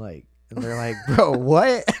lights and like, and they're like, "Bro,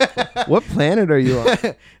 what? What planet are you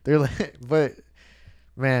on?" They're like, but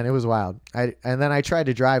man, it was wild. And then I tried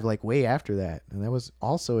to drive like way after that, and that was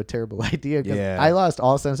also a terrible idea because I lost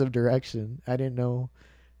all sense of direction. I didn't know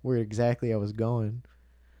where exactly I was going.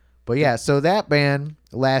 But yeah, so that band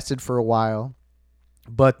lasted for a while,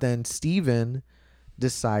 but then Steven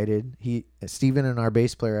and our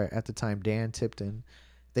bass player at the time, Dan Tipton,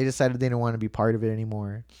 they decided they didn't want to be part of it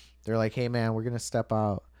anymore. They're like, "Hey man, we're gonna step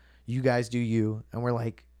out. You guys do you." And we're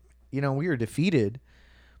like, we were defeated.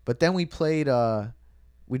 But then we played.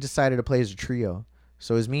 We decided to play as a trio.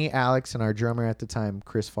 So it was me, Alex, and our drummer at the time,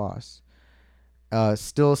 Chris Foss.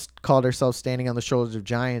 Still called ourselves Standing on the Shoulders of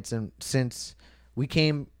Giants. And since we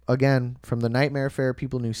came, again, from the Nightmare Fair,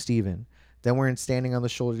 people knew Steven. Then we're in Standing on the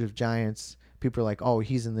Shoulders of Giants. People are like, "Oh,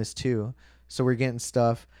 he's in this too." So we're getting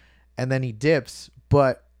stuff. And then he dips.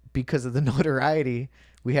 But because of the notoriety,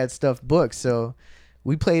 we had stuff booked. So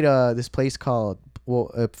we played this place called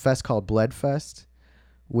a fest called Bled Fest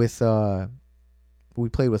with we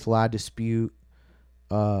played with La Dispute.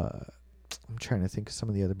 I'm trying to think of some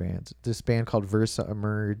of the other bands. This band called Versa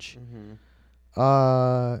Emerge.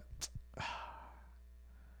 I'm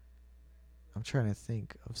trying to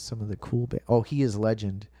think of some of the cool bands. Oh, He Is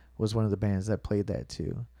Legend was one of the bands that played that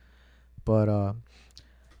too. But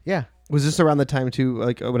yeah. Was this around the time too,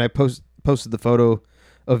 like when I posted the photo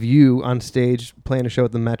of you on stage playing a show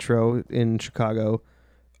at the Metro in Chicago?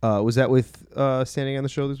 Was that with Standing on the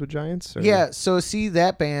Shoulders with Giants? Or? Yeah. So see,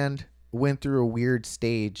 that band went through a weird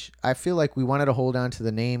stage. I feel like we wanted to hold on to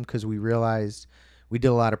the name because we realized we did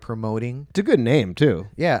a lot of promoting. It's a good name too.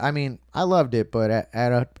 Yeah, I mean, I loved it, but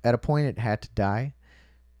at a point it had to die.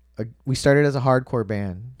 We started as a hardcore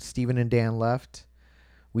band. Steven and Dan left.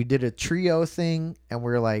 We did a trio thing, and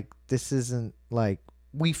we were like, this isn't like,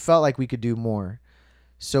 we felt like we could do more.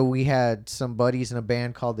 So we had some buddies in a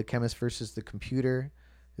band called The Chemist versus the Computer.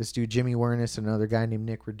 This dude, Jimmy Wernis, and another guy named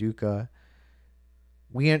Nick Raduca.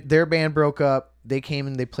 Their band broke up. They came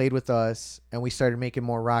and they played with us, and we started making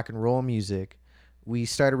more rock and roll music. We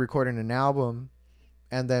started recording an album,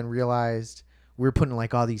 and then realized we were putting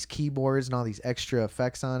like all these keyboards and all these extra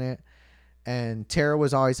effects on it. And Tara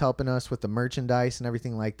was always helping us with the merchandise and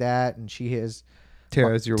everything like that. And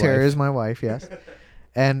Tara is your wife. Tara is my wife, yes.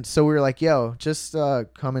 And so we were like, yo, just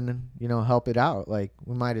come and, help it out. Like,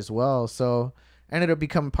 we might as well. So I ended up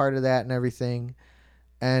becoming part of that and everything.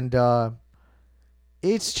 And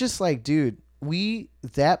it's just like, dude,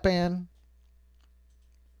 that band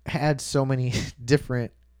had so many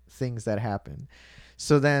different things that happened.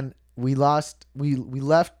 So then we left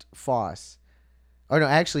Foss. Oh, no,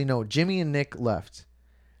 actually, no. Jimmy and Nick left.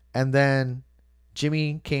 And then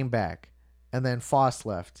Jimmy came back. And then Foss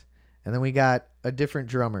left. And then we got a different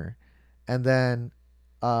drummer. And then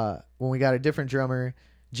when we got a different drummer,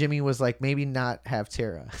 Jimmy was like, maybe not have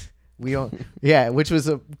Tara. We don't, yeah, which was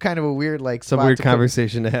a kind of a weird, like, some weird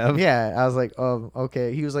conversation to have. Yeah. I was like, oh,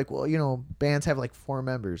 okay. He was like, well, bands have like 4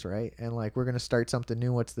 members, right? And like, we're going to start something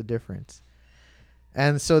new. What's the difference?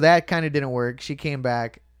 And so that kind of didn't work. She came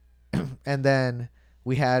back. And then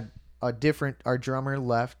we had our drummer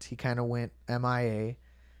left. He kind of went MIA.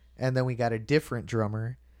 And then we got a different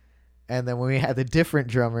drummer. And then when we had the different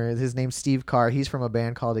drummer, his name's Steve Carr. He's from a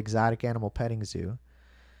band called Exotic Animal Petting Zoo.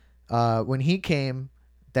 When he came,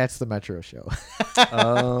 that's the Metro show.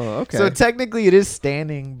 Oh, okay. So technically it is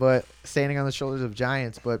Standing on the Shoulders of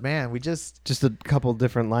Giants. But man, we just a couple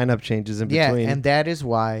different lineup changes in between. Yeah, and that is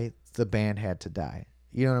why the band had to die.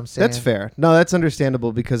 You know what I'm saying? That's fair. No, that's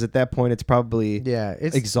understandable because at that point it's probably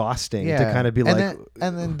it's exhausting to kind of be and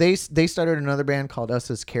then they started another band called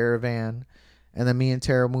Us as Caravan, and then me and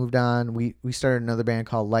Tara moved on. We started another band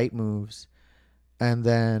called Light Moves, and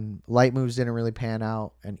then Light Moves didn't really pan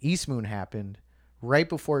out, and East Moon happened right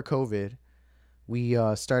before COVID. We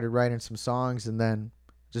started writing some songs and then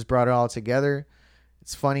just brought it all together.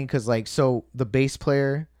 It's funny because so the bass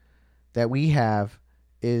player that we have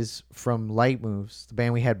is from Light Moves, the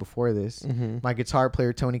band we had before this. Mm-hmm. My guitar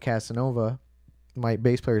player, Tony Casanova. My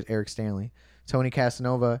bass player is Eric Stanley. Tony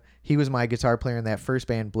Casanova, he was my guitar player in that first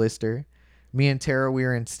band, Blister. Me and Tara, we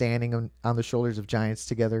were in Standing on the Shoulders of Giants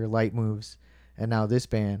together, Light Moves, and now this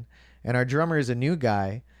band. And our drummer is a new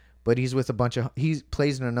guy, but he's with he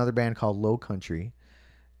plays in another band called Low Country.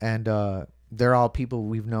 And they're all people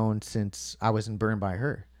we've known since I was in Burned by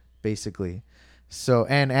Her, basically. So,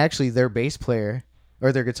 and actually their bass player,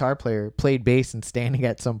 or their guitar player, played bass and Standing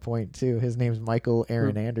at some point too. His name's Michael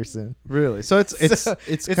Aaron Anderson. Really? So it's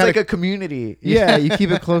like a community. Yeah, you keep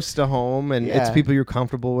it close to home, and Yeah. it's people you're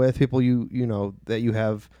comfortable with, people you know that you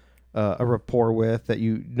have a rapport with, that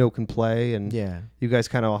you know can play, and Yeah. you guys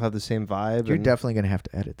kind of all have the same vibe. You're and definitely gonna have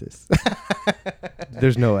to edit this.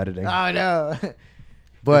 there's no editing. Oh no. It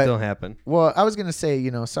But don't happen. well, I was gonna say,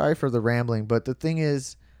 sorry for the rambling, but the thing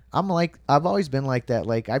is, I've always been like that.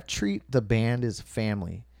 Like, I treat the band as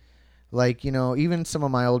family. Like, even some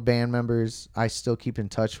of my old band members I still keep in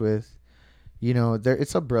touch with.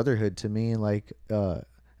 It's a brotherhood to me. Like,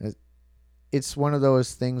 it's one of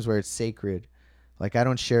those things where it's sacred. Like, I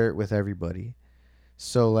don't share it with everybody.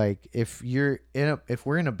 So, like, if we're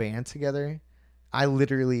in a band together, I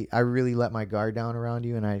really let my guard down around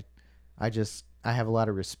you, and I have a lot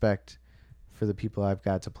of respect for the people I've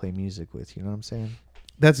got to play music with. You know what I'm saying?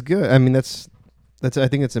 That's good. I mean, that's I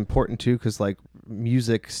think it's important too, because like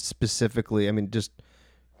music specifically, I mean, just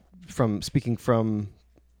speaking from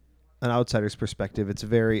an outsider's perspective, it's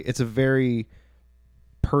a very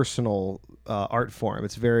personal art form.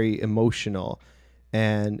 It's very emotional,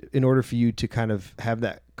 And in order for you to kind of have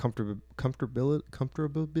that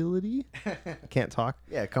comfortability, can't talk.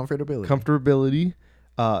 Yeah, comfortability. Comfortability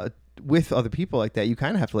with other people like that, you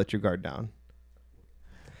kind of have to let your guard down.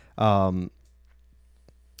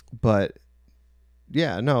 But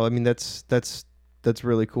yeah, no, I mean that's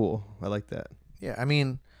really cool. I like that. Yeah, I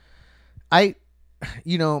mean, like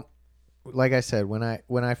I said, when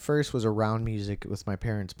I first was around music with my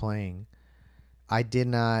parents playing, I did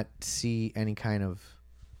not see any kind of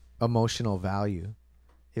emotional value.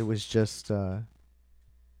 It was just, like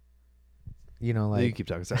you keep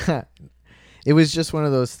talking. Sorry. It was just one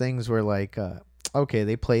of those things where like, okay,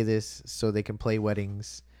 they play this so they can play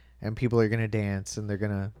weddings, and people are gonna dance and they're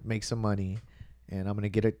gonna make some money, and I'm gonna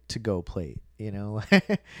get a to-go plate,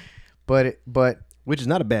 but Which is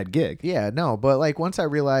not a bad gig. yeah, no, but like once I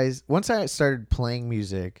started playing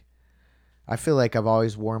music, I feel like I've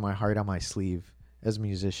always worn my heart on my sleeve as a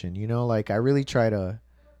musician. Like I really try to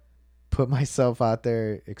put myself out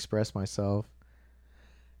there, express myself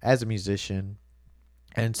as a musician.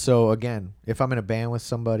 And so again, if I'm in a band with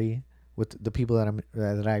somebody, with the people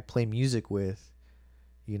that I play music with,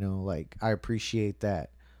 like I appreciate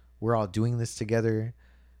that we're all doing this together,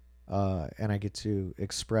 and I get to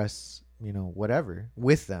express, whatever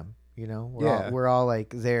with them. We're all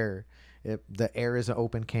like there. The air is an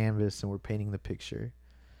open canvas, and we're painting the picture.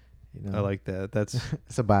 I like that. That's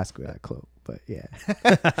it's a Basquiat quote, but yeah.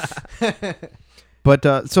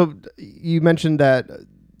 But so you mentioned that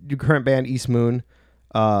your current band East Moon,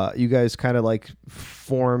 you guys kind of like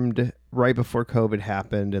formed right before COVID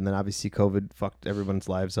happened, and then obviously COVID fucked everyone's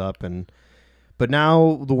lives up, but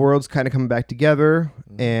now the world's kind of coming back together,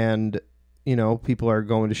 and people are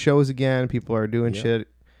going to shows again, people are doing shit.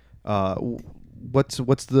 What's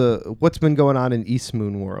been going on in East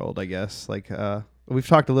Moon world, I guess? Like we've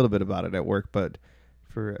talked a little bit about it at work, but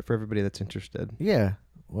for everybody that's interested. Yeah.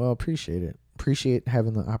 Well, appreciate it. Appreciate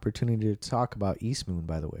having the opportunity to talk about East Moon,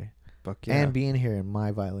 by the way. Fuck yeah. And being here in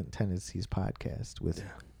My Violent Tendencies podcast with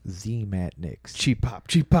the Matt Nix. Cheap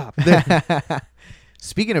pop.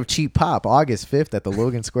 Speaking of cheap pop, August 5th at the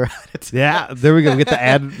Logan Square. Yeah, there we go. We get the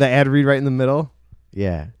ad read right in the middle.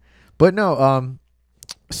 Yeah. But no,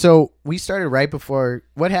 so we started right before.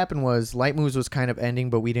 What happened was Light Moves was kind of ending,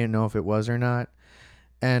 but we didn't know if it was or not.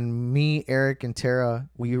 And me, Eric, and Tara,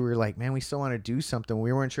 we were like, man, we still want to do something.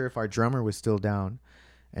 We weren't sure if our drummer was still down.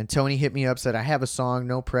 And Tony hit me up, said, I have a song,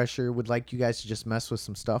 no pressure, would like you guys to just mess with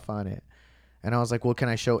some stuff on it. And I was like, well, can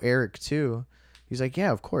I show Eric too? He's like,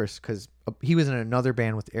 yeah, of course, because he was in another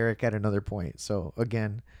band with Eric at another point. So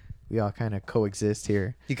again, we all kind of coexist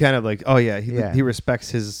here. He kind of like, oh yeah, he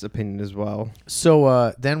respects his opinion as well.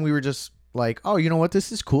 So then we were just like, oh, you know what?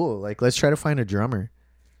 This is cool. Like, let's try to find a drummer.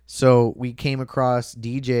 So we came across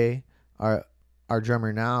DJ, our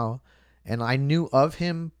drummer now, and I knew of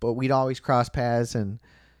him, but we'd always cross paths, and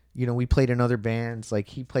we played in other bands. Like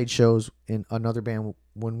he played shows in another band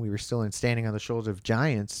when we were still in Standing on the Shoulders of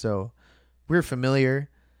Giants, so we were familiar.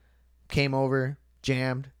 Came over,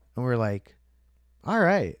 jammed, and we're like, all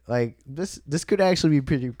right, like this could actually be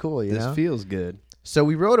pretty cool. This feels good. So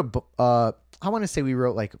we wrote I want to say we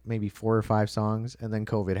wrote like maybe 4 or 5 songs, and then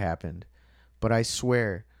COVID happened. But I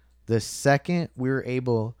swear, the second we were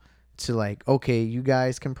able to like, okay, you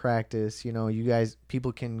guys can practice,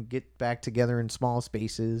 people can get back together in small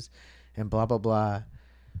spaces and blah, blah, blah.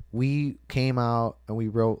 We came out and we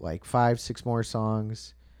wrote like 5-6 more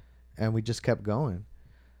songs, and we just kept going.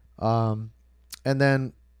 And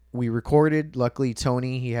then we recorded. Luckily,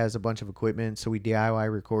 Tony, he has a bunch of equipment, so we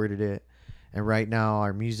DIY recorded it. And right now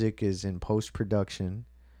our music is in post-production.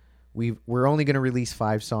 We're only going to release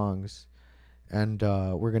 5 songs. And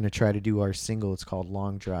we're going to try to do our single. It's called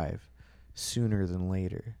Long Drive sooner than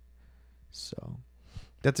later. So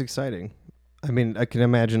that's exciting. I mean, I can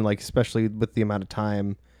imagine, like, especially with the amount of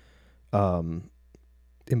time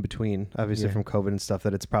in between, obviously from COVID and stuff,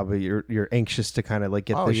 that it's probably you're anxious to kind of like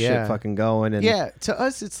get this shit fucking going. And yeah, to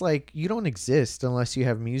us, it's like you don't exist unless you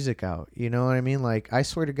have music out. You know what I mean? Like, I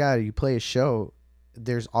swear to God, you play a show,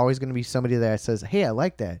 there's always going to be somebody that says, hey, I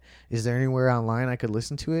like that. Is there anywhere online I could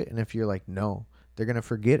listen to it? And if you're like, no, they're going to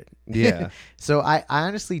forget it. Yeah. So I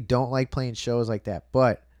honestly don't like playing shows like that,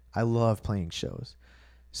 but I love playing shows.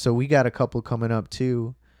 So we got a couple coming up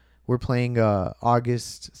too. We're playing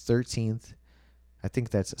August 13th. I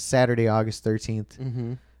think that's Saturday, August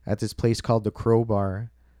 13th at this place called the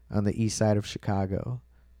Crowbar on the east side of Chicago.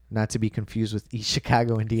 Not to be confused with East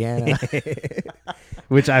Chicago, Indiana.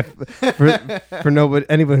 Which for nobody,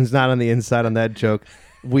 anyone who's not on the inside on that joke,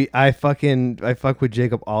 I fuck with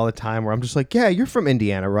Jacob all the time where I'm just like, yeah, you're from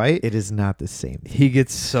Indiana, right? It is not the same. He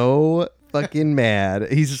gets so fucking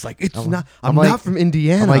mad. He's just like, I'm I'm not like- from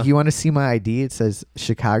Indiana. I'm like, you want to see my ID? It says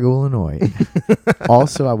Chicago, Illinois.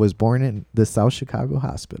 Also, I was born in the South Chicago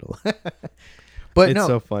Hospital. But it's no,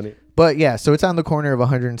 so funny. but yeah, so it's on the corner of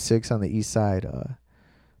 106 on the east side.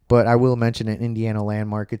 But I will mention an Indiana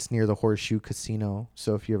landmark. It's near the Horseshoe Casino.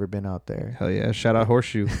 So if you ever been out there, Hell yeah. Shout out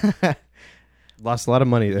Horseshoe. Lost a lot of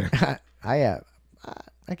money there. I have.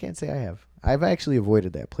 I can't say I have. I've actually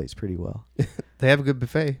avoided that place pretty well. They have a good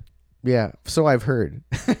buffet. Yeah, so I've heard.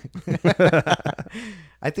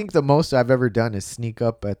 I think the most I've ever done is sneak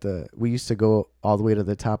up at we used to go all the way to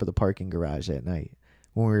the top of the parking garage at night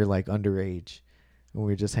when we were like underage, and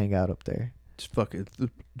we would just hang out up there.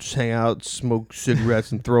 Just hang out, smoke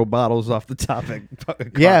cigarettes, and throw bottles off the top of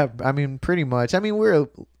fucking car. Yeah, I mean, pretty much. I mean,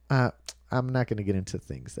 I'm not going to get into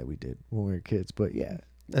things that we did when we were kids, but yeah.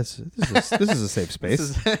 This is a safe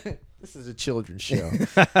space. This is a children's show.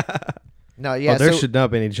 No, yeah. There so should not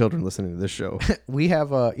be any children listening to this show. we have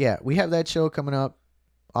that show coming up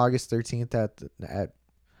August 13th at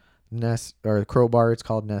Nest or Crowbar. It's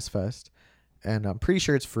called Nest Fest, and I'm pretty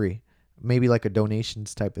sure it's free. Maybe like a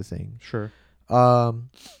donations type of thing. Sure.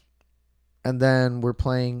 And then we're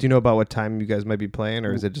playing. Do you know about what time you guys might be playing,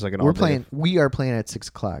 or is it just like an? We are playing at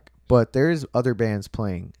 6:00, but there's other bands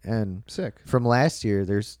playing, and Sick. from last year,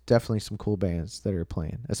 there's definitely some cool bands that are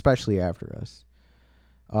playing, especially after us.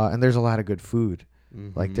 And there's a lot of good food.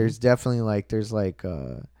 Mm-hmm. Like there's definitely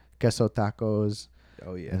queso tacos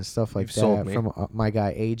Oh yeah. and stuff like You've sold that me. from my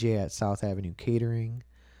guy AJ at South Avenue Catering.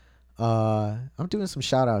 I'm doing some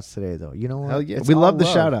shout outs today though. You know what? Hell yeah. It's We all love the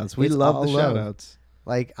love. shout outs. We It's love all the love. shout outs.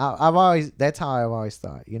 Like that's how I've always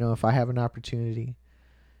thought. You know, if I have an opportunity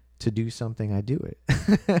to do something, I do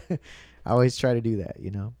it. I always try to do that,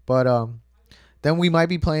 you know. But then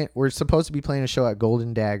we're supposed to be playing a show at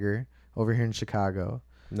Golden Dagger over here in Chicago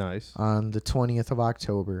Nice. on the 20th of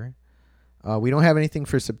October. We don't have anything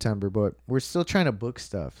for September, but we're still trying to book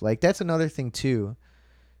stuff. Like that's another thing too,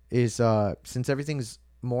 is since everything's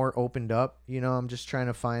more opened up, you know, I'm just trying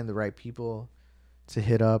to find the right people to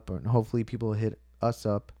hit up, and hopefully people hit us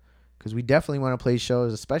up, because we definitely want to play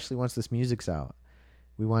shows, especially once this music's out.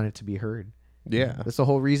 We want it to be heard. Yeah. That's the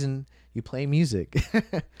whole reason you play music.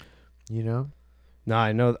 You know? No,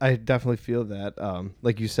 I know. I definitely feel that.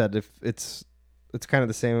 Like you said, if it's kind of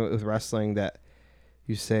the same with wrestling, that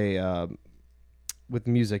you say with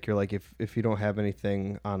music, you're like, if you don't have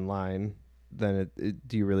anything online, then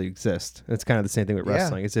do you really exist? It's kind of the same thing with Yeah.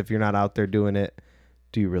 wrestling. It's if you're not out there doing it,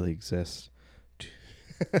 do you really exist?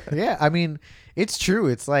 Yeah, I mean, it's true.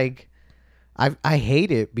 It's like I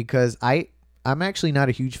hate it because I'm actually not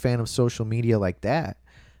a huge fan of social media like that.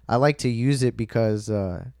 I like to use it because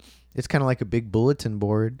it's kind of like a big bulletin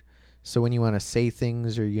board. So when you want to say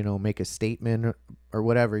things or, you know, make a statement or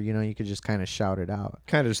whatever, you know, you could just kind of shout it out.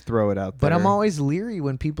 Kind of just throw it out there. But I'm always leery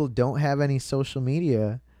when people don't have any social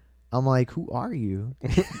media. I'm like, who are you?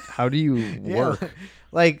 How do you work?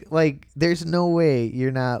 Like there's no way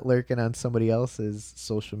you're not lurking on somebody else's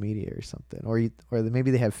social media or something, or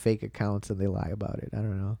maybe they have fake accounts and they lie about it. I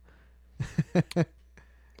don't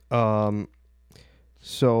know.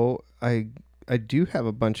 So I do have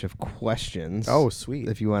a bunch of questions. Oh, sweet.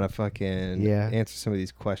 If you want to fucking answer some of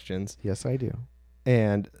these questions. Yes, I do.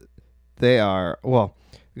 And they are, well,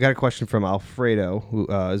 we got a question from Alfredo, who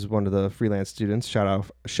is one of the freelance students. Shout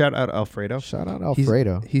out Alfredo. Shout out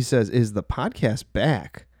Alfredo. He says, "Is the podcast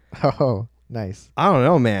back?" Oh, nice. I don't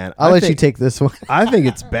know, man. I'll let you take this one. I think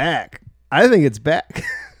it's back.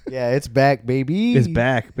 Yeah, it's back, baby. It's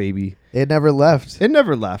back, baby. It never left. It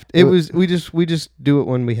never left. It was we just do it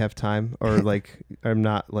when we have time, or like I'm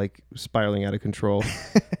not like spiraling out of control.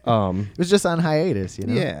 It was just on hiatus, you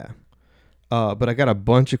know. Yeah. But I got a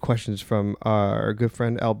bunch of questions from our good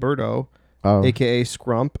friend Alberto, Oh, aka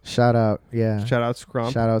Scrump. shout out. Yeah. Shout out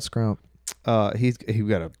Scrump. Shout out Scrump. He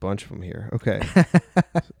got a bunch of them here. Okay.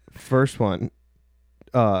 First one.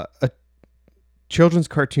 A children's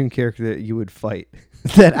cartoon character that you would fight.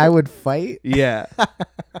 That I would fight. Yeah.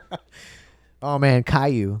 Oh man,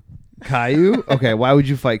 Caillou. Caillou? Okay, why would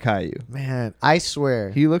you fight Caillou? Man, I swear.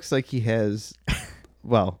 He looks like he has,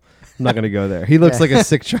 well, I'm not going to go there. He looks like a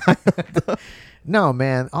sick child. No,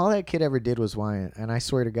 man. All that kid ever did was whine. And I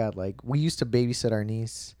swear to God, like, we used to babysit our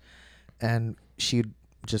niece, and she'd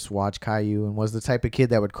just watch Caillou and was the type of kid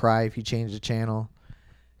that would cry if you changed the channel.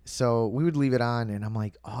 So we would leave it on, and I'm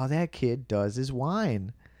like, all that kid does is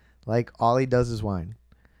whine. Like, all he does is whine.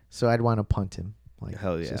 So I'd want to punt him. Like,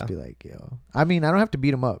 Hell yeah. Just be like, yo. I mean, I don't have to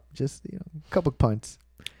beat him up. Just, you know, a couple punts.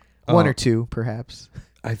 One or two, perhaps.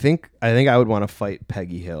 I think I would want to fight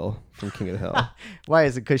Peggy Hill from King of the Hill. Why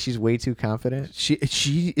is it? Because she's way too confident.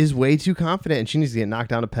 She is way too confident, and she needs to get knocked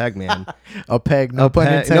down a peg, man. A peg, no pun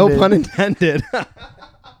intended. No pun intended.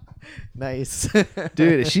 Nice,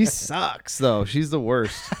 dude. She sucks though. She's the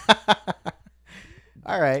worst.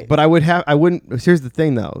 All right, but I wouldn't. Here's the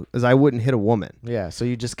thing though, is I wouldn't hit a woman. Yeah, so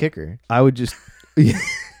you just kick her. I would just.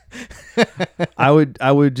 I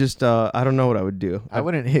would just I don't know what I would do. I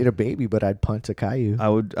wouldn't hit a baby, but I'd punt a Caillou. I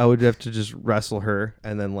would have to just wrestle her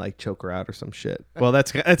and then like choke her out or some shit. Well,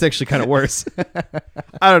 that's actually kind of worse.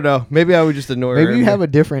 I don't know. Maybe I would just annoy her. Maybe you have a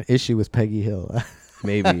different issue with Peggy Hill.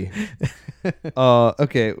 Maybe.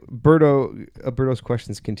 Okay, Berto's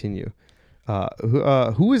questions continue.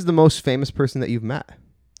 Who is the most famous person that you've met?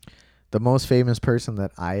 The most famous person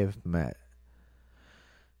that I have met.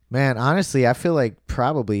 Man, honestly, I feel like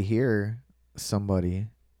probably here somebody.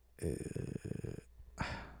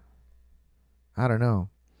 I don't know.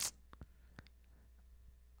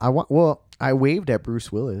 I waved at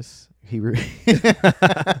Bruce Willis. He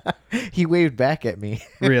waved back at me.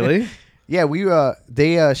 Really? Yeah,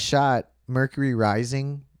 they shot Mercury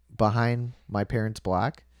Rising behind my parents'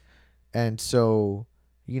 block, and so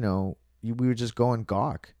we were just going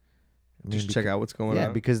gawk. Check out what's going on. Yeah,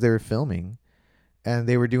 because they were filming. And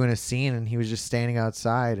they were doing a scene, and he was just standing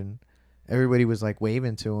outside, and everybody was like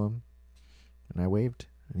waving to him. And I waved,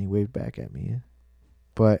 and he waved back at me.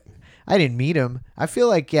 But I didn't meet him. I feel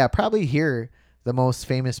like, probably here, the most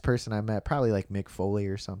famous person I met, probably like Mick Foley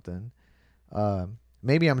or something.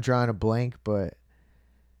 Maybe I'm drawing a blank, but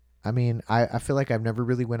I mean, I feel like I've never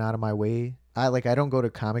really went out of my way. I don't go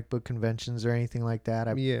to comic book conventions or anything like that.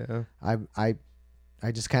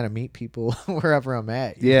 I just kind of meet people wherever I'm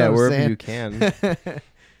at. You know what I'm wherever you can.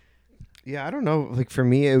 Yeah, I don't know. Like for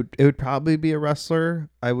me, it would probably be a wrestler.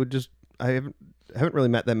 I haven't really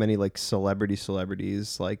met that many like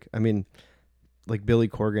celebrities. Like I mean, like Billy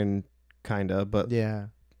Corgan, kinda. But yeah,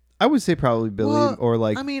 I would say probably Billy or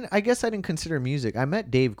like. I mean, I guess I didn't consider music. I met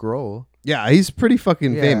Dave Grohl. Yeah, he's pretty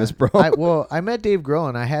fucking famous, bro. I met Dave Grohl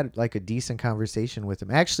and I had like a decent conversation with him.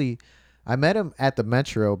 Actually, I met him at the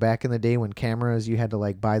Metro back in the day when cameras, you had to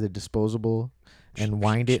like buy the disposable and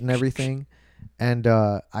wind it and everything. And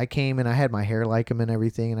I came and I had my hair like him and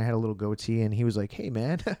everything, and I had a little goatee, and he was like, "Hey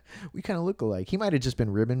man, we kind of look alike." He might have just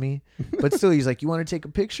been ribbing me, but still, he's like, "You want to take a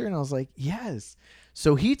picture?" And I was like, "Yes."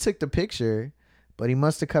 So he took the picture, but he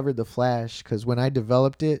must have covered the flash because when I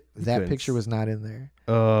developed it, that picture was not in there.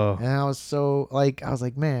 Oh. And I was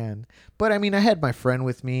like, man. But I mean, I had my friend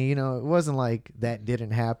with me. It wasn't like that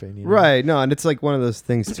didn't happen. Right. No, and it's like one of those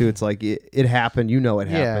things too. It's like it happened. It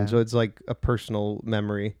happened. So it's like a personal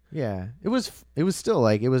memory. Yeah. It was still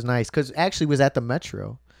like, it was nice because actually it was at the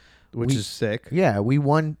Metro. Which is sick. Yeah. We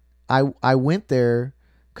won. I went there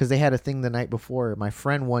because they had a thing the night before. My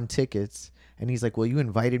friend won tickets and he's like, well, you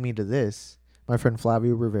invited me to this. My friend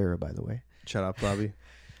Flavio Rivera, by the way. Shut up, Flavio.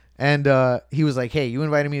 And he was like, hey, you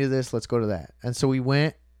invited me to this. Let's go to that. And so we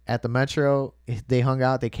went at the Metro. They hung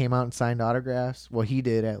out. They came out and signed autographs. Well, he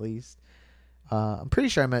did at least. I'm pretty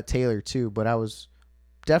sure I met Taylor too, but I was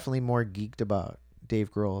definitely more geeked about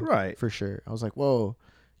Dave Grohl. Right. For sure. I was like, whoa,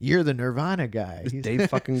 you're the Nirvana guy. It's Dave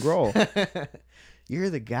fucking Grohl.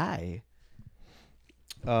 You're the guy.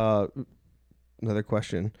 Another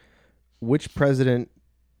question. Which president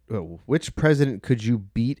could you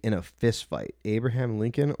beat in a fist fight? Abraham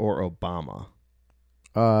Lincoln or Obama?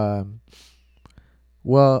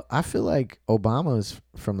 Well, I feel like Obama's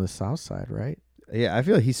from the South Side, right? Yeah, I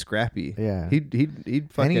feel like he's scrappy. Yeah, he'd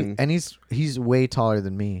fucking and he's way taller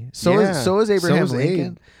than me. So is Abraham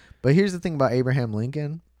Lincoln. But here's the thing about Abraham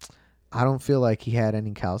Lincoln, I don't feel like he had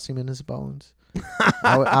any calcium in his bones.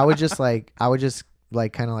 I would just kind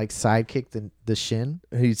of like sidekick the shin.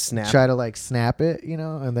 He'd snap. Try to like snap it,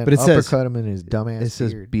 and then uppercut him in his dumbass. It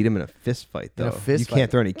says beard. Beat him in a fist fight though. You can't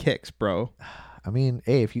throw any kicks, bro. I mean,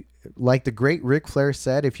 hey, if you like the great Ric Flair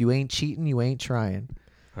said, if you ain't cheating, you ain't trying.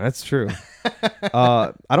 That's true.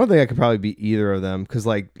 I don't think I could probably beat either of them because,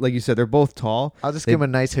 like you said, they're both tall. I'll just give him a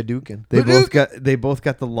nice Hadouken. They both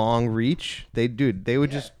got the long reach. They would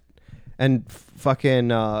just and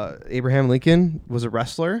fucking Abraham Lincoln was a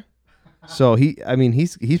wrestler, so he's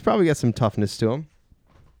probably got some toughness to him.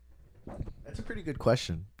 That's a pretty good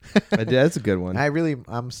question. That's a good one.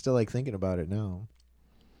 I'm still like thinking about it now.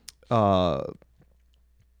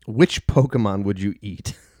 Which Pokemon would you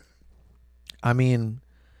eat? I mean,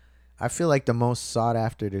 I feel like the most sought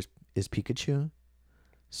after is Pikachu.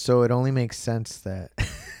 So it only makes sense that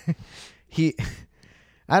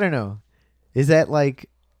I don't know. Is that like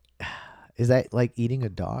eating a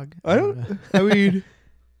dog? I don't know. I mean,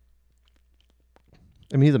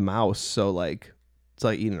 he's a mouse, so like It's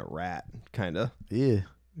like eating a rat, kind of. Yeah.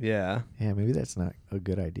 Yeah. Yeah, maybe that's not a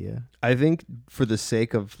good idea. I think for the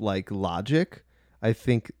sake of like logic, I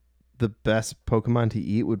think the best Pokemon to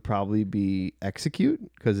eat would probably be Execute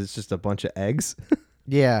because it's just a bunch of eggs.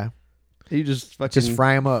 Yeah. You just fucking Just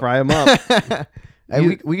fry them up. Fry them up.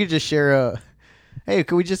 Hey, we could just share a. Hey,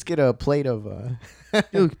 could we just get a plate of?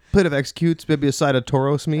 Plate of Executes, maybe a side of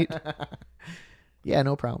Tauros meat. Yeah,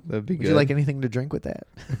 no problem. That'd be Would good. you like anything to drink with that?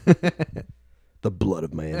 The blood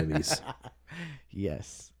of my enemies.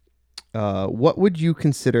 Yes. What would you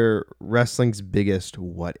consider wrestling's biggest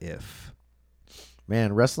what if?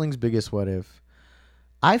 Man, wrestling's biggest what if.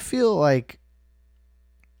 I feel like,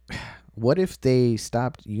 what if they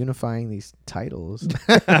stopped unifying these titles?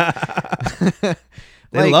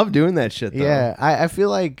 They love doing that shit, though. Yeah, I feel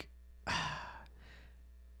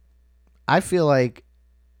like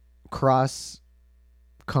cross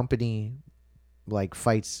company like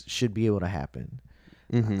fights should be able to happen.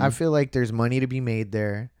 Mm-hmm. I feel like there's money to be made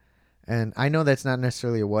there. And I know that's not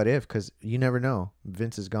necessarily a what if because you never know.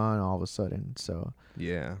 Vince is gone all of a sudden. So,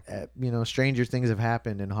 yeah. Stranger things have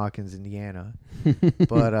happened in Hawkins, Indiana.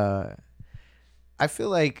 But I feel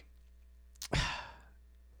like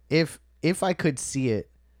if I could see it,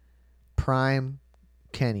 Prime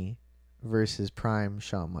Kenny versus Prime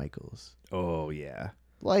Shawn Michaels. Oh, yeah.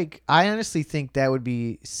 Like, I honestly think that would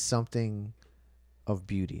be something of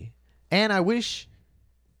beauty. And I wish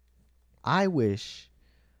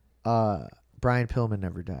Brian Pillman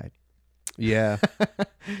never died. Yeah.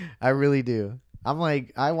 I really do. I'm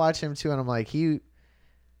like, I watch him too, and I'm like, he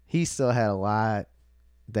still had a lot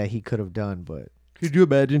that he could have done, but could you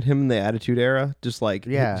imagine him in the Attitude Era? Just like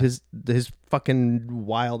his fucking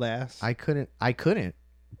wild ass. I couldn't,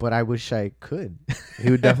 but I wish I could.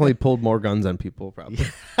 He would definitely pull more guns on people, probably.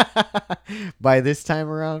 By this time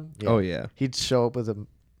around, Oh yeah, he'd show up with a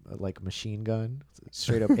machine gun,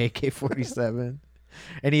 straight up AK-47,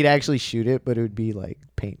 and he'd actually shoot it, but it would be like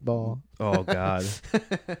paintball. Oh god.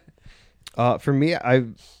 For me,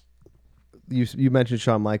 you mentioned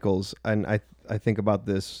Shawn Michaels, and I think about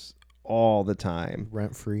this all the time.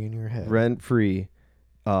 Rent free in your head. Rent free.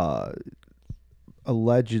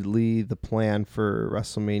 Allegedly, the plan for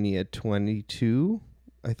WrestleMania 22,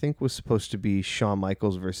 I think, was supposed to be Shawn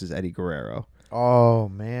Michaels versus Eddie Guerrero. Oh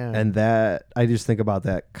man! And that I just think about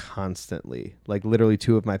that constantly. Like literally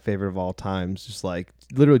two of my favorite of all times. Just like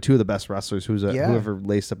literally two of the best wrestlers whoever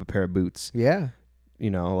laced up a pair of boots. Yeah.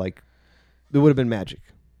 Like it would have been magic.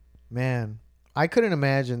 Man, I couldn't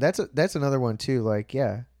imagine. That's another one too. Like,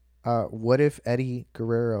 yeah. What if Eddie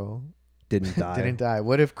Guerrero didn't die?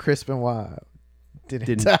 What if Chris Benoit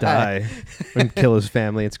didn't die and kill his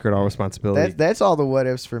family and skirt all responsibility? That's all the what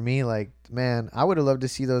ifs for me. Like, man, I would have loved to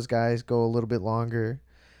see those guys go a little bit longer.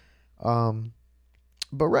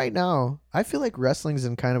 But right now, I feel like wrestling's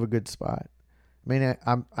in kind of a good spot. I mean,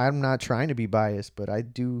 I'm not trying to be biased, but I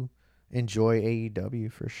do enjoy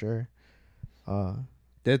AEW for sure.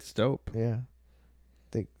 That's dope. Yeah,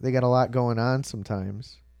 they got a lot going on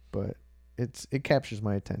sometimes, but it captures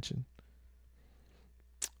my attention.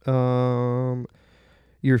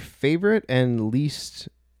 Your favorite and least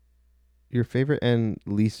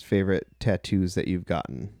favorite tattoos that you've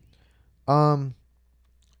gotten?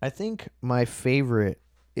 I think my favorite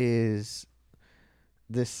is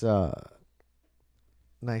this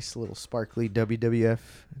nice little sparkly WWF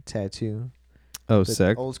tattoo. Oh, The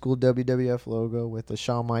sick. old school WWF logo with the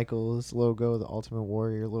Shawn Michaels logo, the Ultimate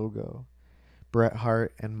Warrior logo, Bret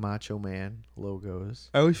Hart and Macho Man logos.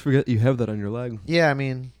 I always forget you have that on your leg. Yeah, I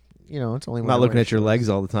mean, it's only I'm when not I looking wear at your shorts. legs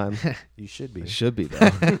all the time. You should be. It should be, though.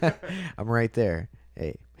 I'm right there.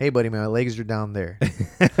 Hey, buddy, my legs are down there.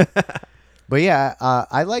 But yeah,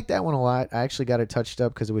 I like that one a lot. I actually got it touched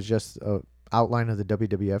up because it was just an outline of the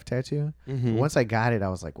WWF tattoo. Mm-hmm. Once I got it, I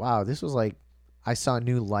was like, wow, this was like, I saw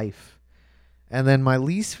new life. And then my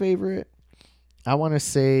least favorite, I want to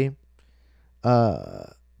say,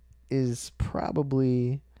 is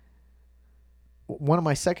probably one of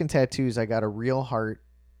my second tattoos. I got a real heart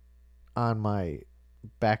on my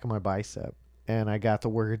back of my bicep, and I got the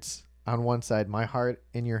words on one side, "My heart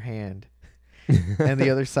in your hand," and the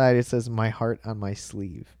other side it says, "My heart on my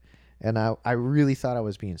sleeve." And I really thought I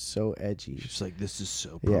was being so edgy. Just like, this is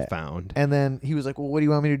so Yeah. profound. And then he was like, well, what do you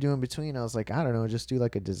want me to do in between? I was like, I don't know, just do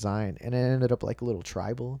like a design. And it ended up like a little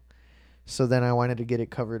tribal. So then I wanted to get it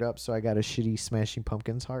covered up, so I got a shitty Smashing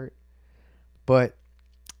Pumpkins heart. But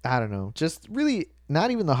I don't know, just really not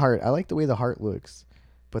even the heart. I like the way the heart looks.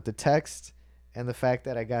 But the text and the fact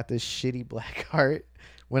that I got this shitty black heart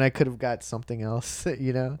when I could have got something else,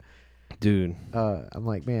 Dude. I'm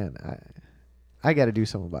like, man, I got to do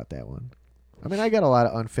something about that one. I mean, I got a lot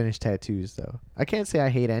of unfinished tattoos though. I can't say I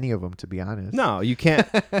hate any of them, to be honest. No, you can't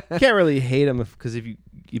really hate them because if you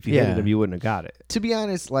hated them, you wouldn't have got it. To be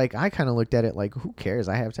honest, like I kind of looked at it like, who cares?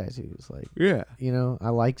 I have tattoos. Like, Yeah. you know, I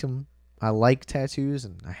liked them. I like tattoos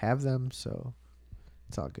and I have them, so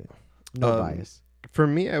it's all good. No bias. For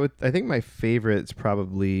me, I think my favorite is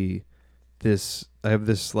probably this. I have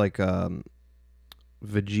this like Vegeta.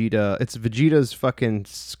 It's Vegeta's fucking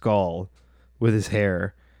skull with his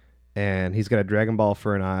hair, and he's got a Dragon Ball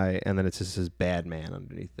for an eye, and then it's just his bad man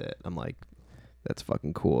underneath it. I'm like, that's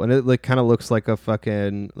fucking cool, and it like kind of looks like a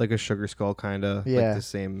fucking like a Sugar Skull kind of like the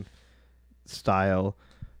same style.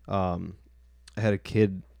 I had a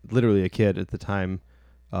kid, literally a kid at the time.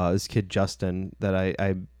 This kid Justin that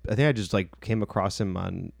I think I just like came across him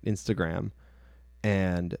on Instagram,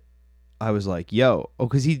 and I was like, "Yo,"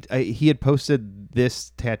 because he had posted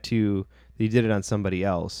this tattoo. He did it on somebody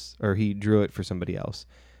else, or he drew it for somebody else,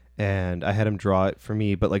 and I had him draw it for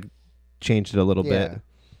me, but like changed it a little bit,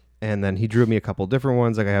 and then he drew me a couple different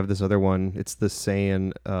ones. Like I have this other one. It's the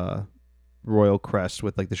Saiyan royal crest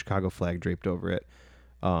with like the Chicago flag draped over it.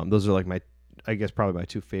 Those are like I guess probably my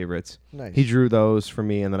two favorites. Nice. He drew those for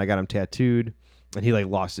me, and then I got him tattooed, and he like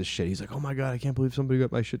lost his shit. He's like, "Oh my god, I can't believe somebody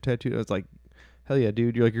got my shit tattooed." I was like, "Hell yeah,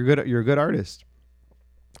 dude! You're a good artist."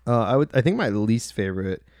 I think my least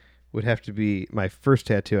favorite would have to be my first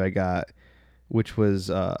tattoo I got, which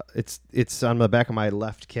was it's on the back of my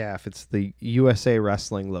left calf. It's the USA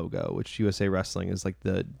Wrestling logo, which USA Wrestling is like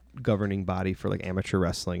the governing body for like amateur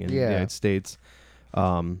wrestling in the United States.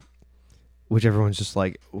 Which everyone's just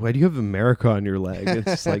like, why do you have America on your leg? It's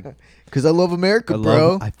just like, because I love America,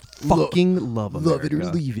 bro. I fucking love America. Love it or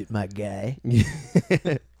leave it, my guy.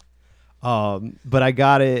 But I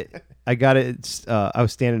got it. I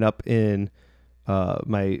was standing up in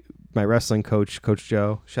my wrestling coach, Coach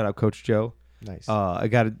Joe. Shout out, Coach Joe. Nice. I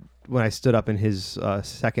got it when I stood up in his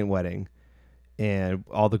second wedding, and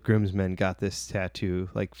all the groomsmen got this tattoo,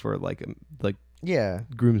 like for like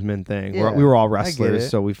groomsmen thing. Yeah, we were all wrestlers,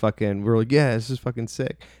 so we were like, yeah, this is fucking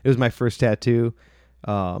sick. It was my first tattoo.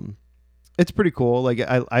 It's pretty cool. Like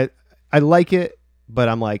I like it, but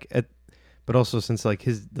I'm like, but also since like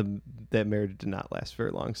that marriage did not last very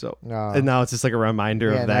long, so and now it's just like a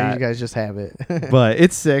reminder of that. Now you guys just have it. But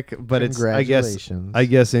it's sick. But it's I guess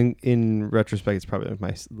Congratulations. in retrospect, it's probably like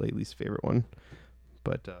my least favorite one.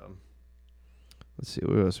 But let's see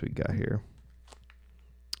what else we got here.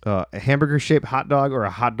 A hamburger shaped hot dog or a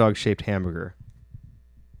hot dog shaped hamburger?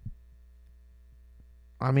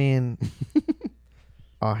 I mean,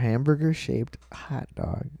 a hamburger shaped hot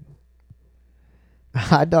dog. A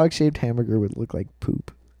hot dog shaped hamburger would look like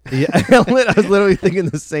poop. Yeah, I was literally thinking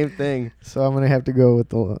the same thing. So I'm gonna have to go with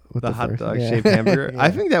the hot first. dog shaped hamburger. Yeah. I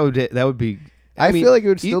think that would be. I mean, feel like it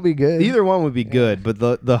would still be good. Either one would be good, but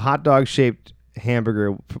the hot dog shaped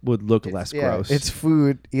hamburger would look less gross. It's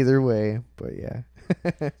food either way, but yeah.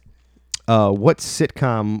 What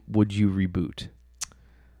sitcom would you reboot?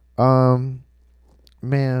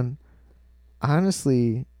 Man,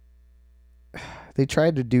 honestly, they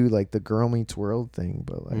tried to do like the Girl Meets World thing,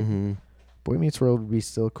 but like Boy Meets World would be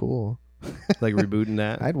still cool. Like rebooting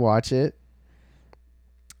that? I'd watch it.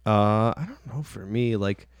 I don't know. For me,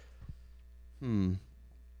 like, Ooh,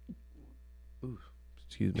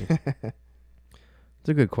 excuse me. It's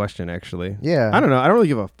a good question, actually. Yeah. I don't know. I don't really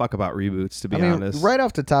give a fuck about reboots, to be honest. Right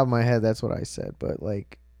off the top of my head, that's what I said. But,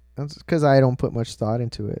 like, that's because I don't put much thought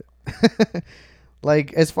into it.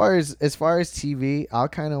 Like, as far as TV, I'll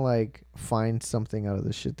kind of, like, find something out of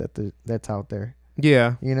the shit that's out there.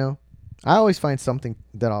 Yeah. You know? I always find something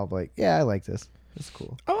that I'll be like, yeah, I like this. It's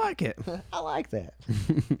cool. I like it. I like that.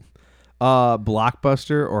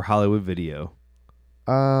 Blockbuster or Hollywood Video?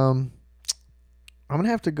 I'm going to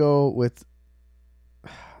have to go with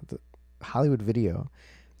Hollywood Video.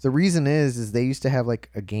 The reason is they used to have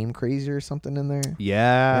like a Game Crazy or something in there.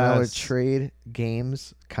 Yeah. And I would trade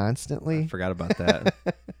games constantly. I forgot about that.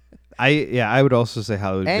 I would also say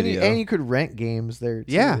Hollywood Video. And you could rent games there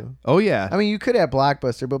too. Yeah. Oh yeah. I mean, you could have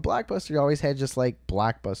Blockbuster, but Blockbuster always had just like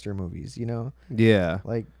blockbuster movies, you know? Yeah.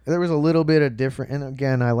 Like there was a little bit of different, and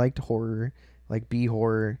again, I liked horror, like B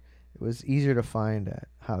horror. It was easier to find at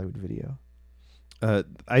Hollywood Video.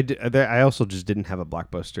 I also just didn't have a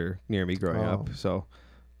Blockbuster near me growing up, so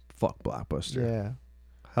fuck Blockbuster. Yeah.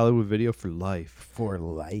 Hollywood Video for life. For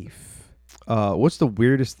life. What's the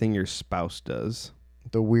weirdest thing your spouse does?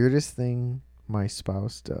 The weirdest thing my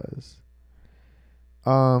spouse does.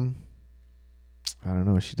 I don't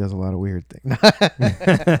know. She does a lot of weird things.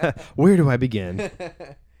 Where do I begin?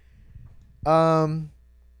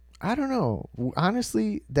 I don't know.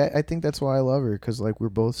 Honestly, I think that's why I love her, because like we're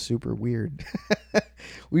both super weird.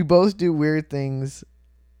 We both do weird things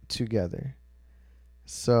together.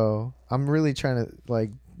 So I'm really trying to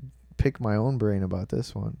like pick my own brain about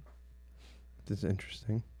this one. This is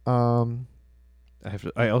interesting. Um,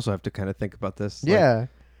 I also have to kind of think about this. Like, yeah.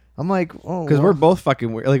 I'm like, oh, because we're both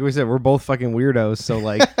fucking weird. Like we said, we're both fucking weirdos. So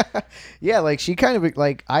like, yeah, like she kind of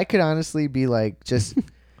like I could honestly be like just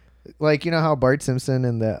like, you know how Bart Simpson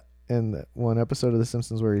in the one episode of The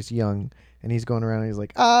Simpsons where he's young and he's going around and he's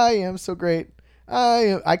like, I am so great.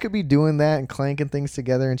 I could be doing that and clanking things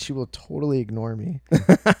together and she will totally ignore me.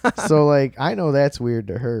 So like I know that's weird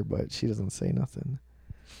to her, but she doesn't say nothing.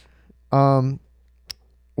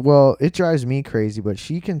 Well, it drives me crazy, but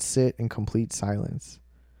she can sit in complete silence.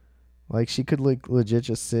 Like she could like legit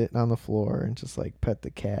just sit on the floor and just like pet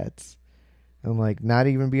the cats and like not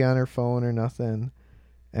even be on her phone or nothing.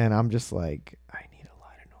 And I'm just like, I need a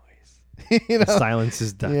lot of noise. You know? Silence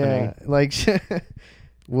is deafening. Yeah, like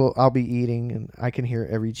well, I'll be eating and I can hear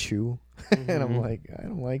every chew. And I'm like, I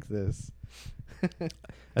don't like this.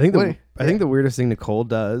 I think the weirdest thing Nicole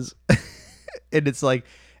does, and it's like,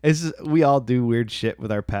 we all do weird shit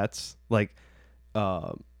with our pets, like,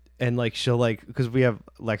 and like she'll like, because we have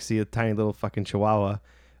Lexi, a tiny little fucking chihuahua,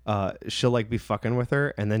 she'll like be fucking with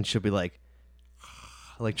her, and then she'll be like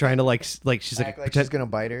trying to like she's like she's gonna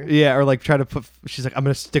bite her. Yeah, or like try to she's like, I'm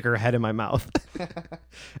gonna stick her head in my mouth.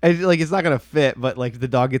 And like it's not gonna fit, but like the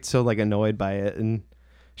dog gets so like annoyed by it, and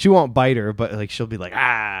she won't bite her, but like she'll be like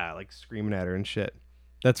like screaming at her and shit.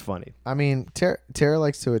 That's funny. I mean, Tara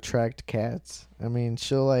likes to attract cats. I mean,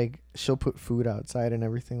 she'll put food outside and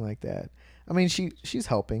everything like that. I mean, she's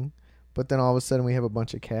helping, but then all of a sudden we have a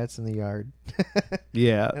bunch of cats in the yard.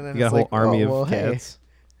 Yeah, and then you got a whole army of hey, cats.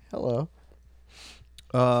 hello.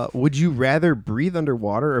 Would you rather breathe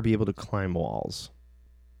underwater or be able to climb walls?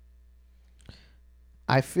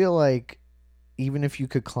 I feel like even if you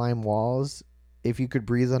could climb walls, if you could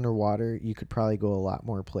breathe underwater, you could probably go a lot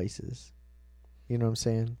more places. You know what I'm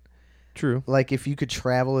saying? True. Like if you could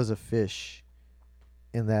travel as a fish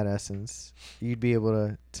in that essence, you'd be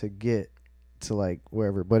able to get to like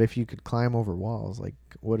wherever. But if you could climb over walls, like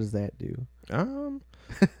what does that do? I don't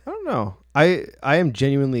know. I am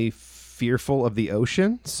genuinely fearful of the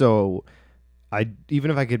ocean, so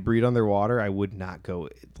even if I could breathe underwater, I would not go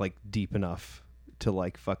like deep enough to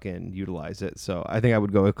like fucking utilize it. So I think I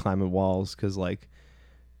would go with climbing walls, because like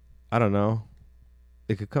I don't know,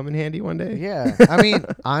 it could come in handy one day. Yeah, I mean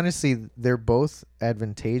honestly, they're both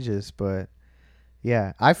advantageous, but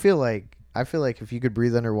yeah, I feel like if you could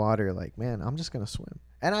breathe underwater, like man, I'm just gonna swim.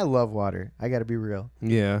 And I love water. I got to be real.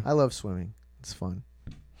 Yeah, I love swimming. It's fun.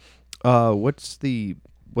 What's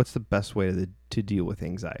the best way to deal with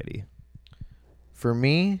anxiety? For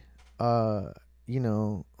me,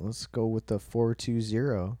 let's go with the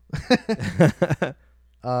 420.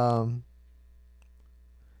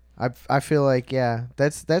 I feel like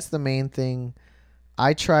that's the main thing.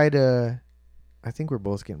 I think we're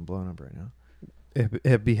both getting blown up right now.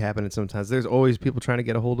 It be happening sometimes. There's always people trying to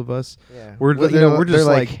get a hold of us. Yeah, we're just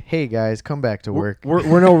like, hey guys, come back to work.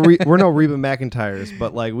 We're no Reba McEntires,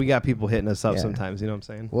 but like we got people hitting us up sometimes. You know what I'm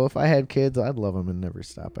saying? Well, if I had kids, I'd love them and never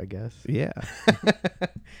stop, I guess. Yeah.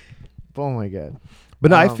 Oh my god.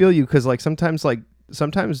 But no, I feel you, because like sometimes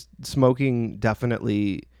smoking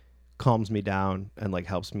definitely calms me down and like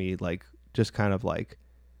helps me like just kind of like,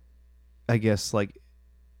 I guess like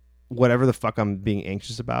whatever the fuck I'm being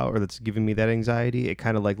anxious about or that's giving me that anxiety, it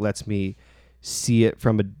kind of like lets me see it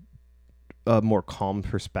from a more calm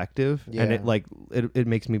perspective. Yeah. And it like it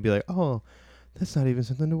makes me be like, oh, that's not even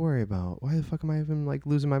something to worry about. Why the fuck am I even like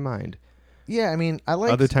losing my mind? Yeah, I mean, I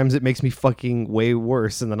like other times it makes me fucking way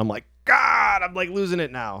worse, and then I'm like, God, I'm like losing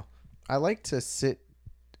it now. I like to sit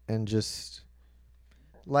and just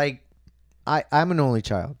like I'm an only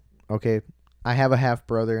child, okay? I have a half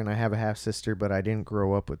brother and I have a half sister, but I didn't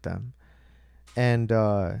grow up with them. And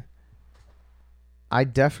I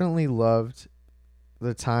definitely loved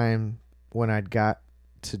the time when I'd got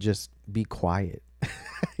to just be quiet.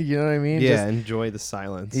 You know what I mean? Yeah, just enjoy the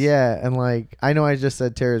silence. Yeah, and like I know I just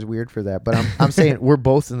said Tara's weird for that, but I'm saying we're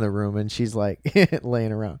both in the room and she's like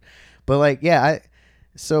laying around. But like when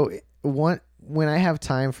I have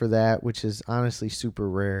time for that, which is honestly super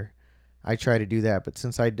rare, I try to do that. But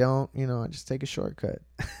since I don't, I just take a shortcut.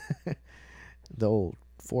 The old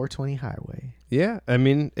 420 highway. Yeah, I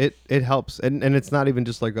mean it helps, and it's not even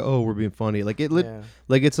just like, oh, we're being funny. Like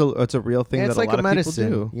like it's a real thing. It's like a lot a medicine,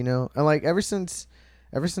 of people do. And like ever since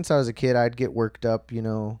I was a kid, I'd get worked up,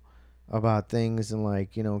 about things and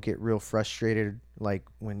like get real frustrated like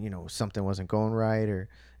when something wasn't going right, or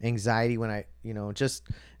anxiety when I just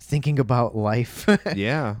thinking about life.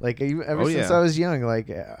 Yeah. Like ever since I was young, like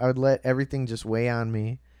I would let everything just weigh on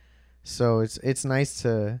me. So it's nice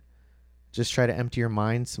to just try to empty your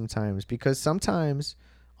mind sometimes, because sometimes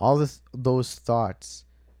all those thoughts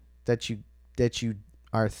that you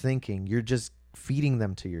are thinking, you're just feeding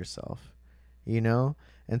them to yourself, and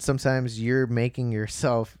sometimes you're making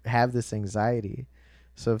yourself have this anxiety.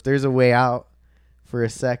 So if there's a way out for a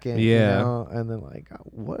second, and then like,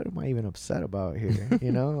 what am I even upset about here?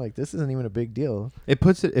 Like this isn't even a big deal. It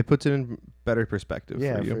puts it in better perspective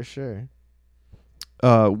for you. For sure.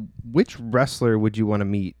 Which wrestler would you want to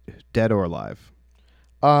meet, dead or alive?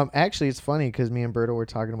 Actually, it's funny because me and Berto were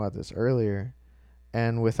talking about this earlier,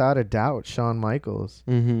 and without a doubt, Shawn Michaels.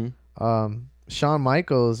 Mm-hmm. Shawn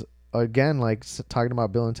Michaels, again, like talking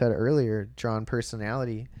about Bill and Ted earlier, drawn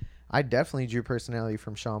personality. I definitely drew personality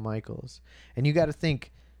from Shawn Michaels. And you got to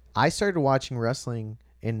think, I started watching wrestling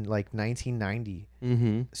in like 1990.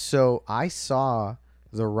 Mm-hmm. So I saw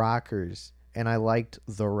the Rockers, and I liked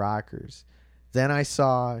the Rockers. Then I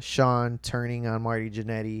saw Shawn turning on Marty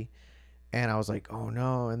Jannetty, and I was like, oh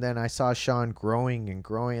no. And then I saw Shawn growing and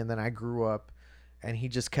growing, and then I grew up, and he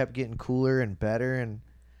just kept getting cooler and better.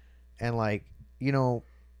 And like,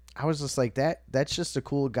 I was just like, that's just a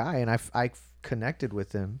cool guy. And I connected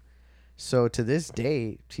with him. So to this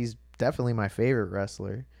day, he's definitely my favorite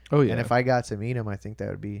wrestler. Oh yeah. And if I got to meet him, I think that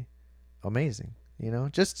would be amazing.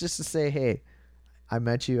 Just to say, hey, I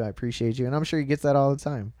met you, I appreciate you. And I'm sure he gets that all the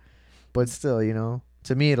time. But still,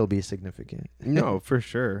 to me, it'll be significant. No, for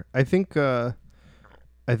sure. I think for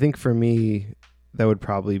me, that would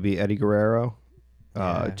probably be Eddie Guerrero.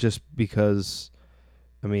 Just because,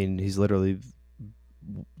 I mean, he's literally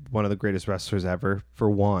one of the greatest wrestlers ever, for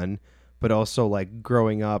one. But also, like,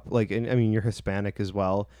 growing up, like, and, I mean, you're Hispanic as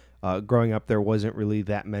well. Growing up, there wasn't really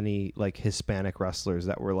that many, like, Hispanic wrestlers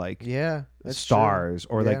that were, like, stars,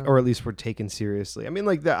 or like, or at least were taken seriously. I mean,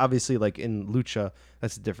 like, that obviously, like, in lucha,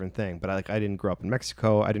 that's a different thing. But I didn't grow up in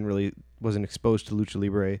Mexico. I wasn't exposed to lucha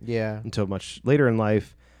libre until much later in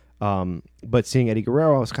life. But seeing Eddie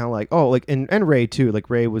Guerrero, I was kind of like, oh, like, and Ray too. Like,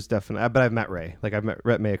 Ray was definitely, but I've met Ray. Like, I've met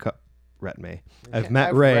Rhett May. I've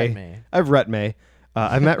met Ray. I've Rhett May.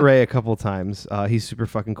 I've met Ray a couple times. He's super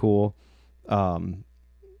fucking cool.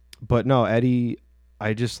 But no, Eddie,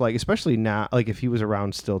 I just like, especially now, like if he was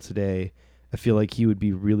around still today, I feel like he would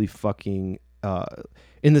be really fucking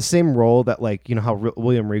in the same role that, like, how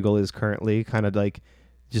William Regal is currently, kind of like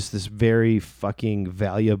just this very fucking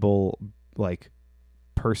valuable, like,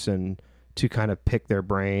 person to kind of pick their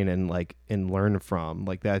brain and like and learn from.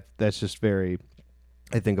 Like that's just very,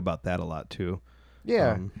 I think about that a lot too.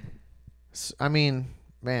 Yeah. I mean,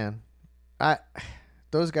 man,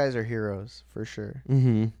 those guys are heroes for sure.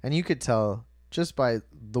 Mm-hmm. And you could tell just by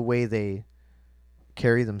the way they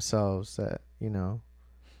carry themselves that,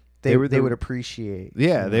 they would appreciate.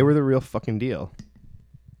 Yeah, they were the real fucking deal.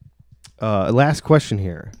 Last question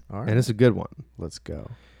here. All right. And it's a good one. Let's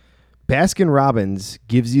go. Baskin Robbins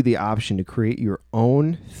gives you the option to create your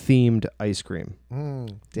own themed ice cream.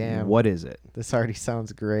 Damn. What is it? This already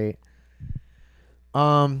sounds great.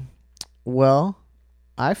 Well,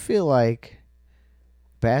 I feel like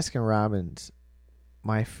Baskin Robbins,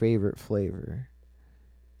 my favorite flavor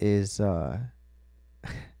is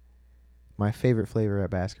my favorite flavor at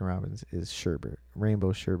Baskin Robbins is sherbet,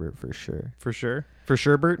 rainbow sherbet for sure. For sure? For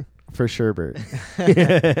sherbet? For sherbet.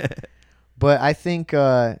 But I think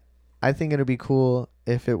it'd be cool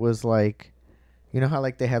if it was like, how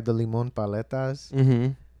like they have the limon paletas?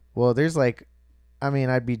 Mm-hmm. Well, there's like, I mean,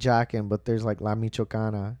 I'd be jocking, but there's like La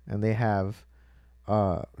Michoacana, and they have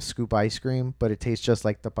scoop ice cream, but it tastes just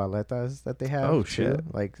like the paletas that they have. Oh, too.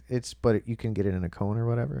 shit. Like but you can get it in a cone or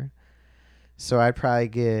whatever. So I'd probably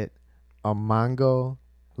get a mango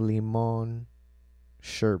limon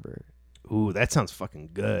sherbet. Ooh, that sounds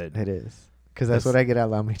fucking good. It is. Because that's what I get at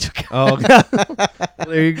La Michoacana. Oh,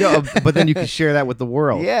 there you go. But then you can share that with the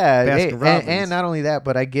world. Yeah. And not only that,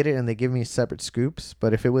 but I get it and they give me separate scoops.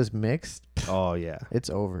 But if it was mixed, oh, yeah. It's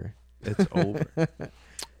over. It's over.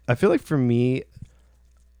 I feel like for me,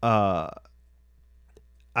 I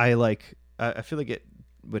feel like it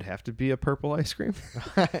would have to be a purple ice cream.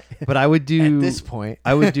 But I would do... At this point.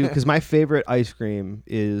 I would do... Because my favorite ice cream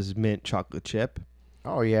is mint chocolate chip.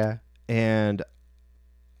 Oh, yeah. And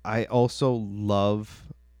I also love,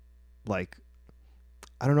 like,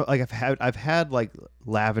 I don't know, like I've had like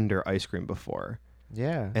lavender ice cream before.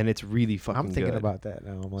 Yeah. And it's really fucking good. I'm thinking about that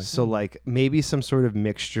now. I'm like, so like maybe some sort of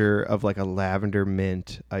mixture of like a lavender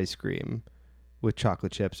mint ice cream with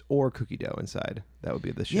chocolate chips or cookie dough inside. That would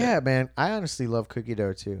be the shit. Yeah, man. I honestly love cookie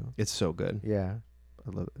dough too. It's so good. Yeah.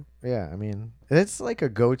 I love it. Yeah, I mean, it's like a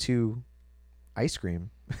go-to ice cream.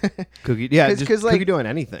 Cookie, yeah, 'Cause- just 'cause, like, cookie dough and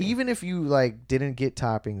anything. Even if you like didn't get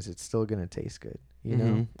toppings, it's still gonna taste good. You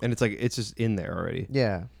know? And it's like it's just in there already.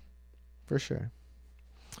 Yeah, for sure.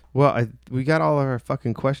 Well, we got all of our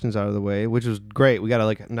fucking questions out of the way, which was great. We got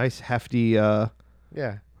a nice hefty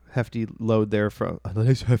hefty load there from a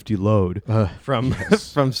nice hefty load from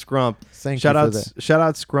from Scrump. Shout out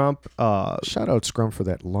Scrump. Shout out Scrump for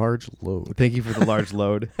that large load. Thank you for the large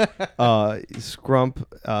load. Scrump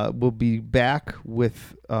will be back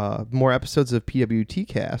with more episodes of PWT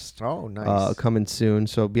Cast. Oh, nice. Coming soon,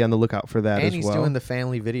 so be on the lookout for that and as he's well. doing the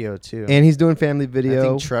family video too. And he's doing family I video.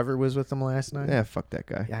 think Trevor was with him last night. Yeah, fuck that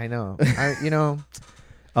guy. Yeah, I know.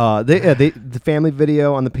 They the family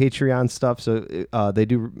video on the Patreon stuff. So they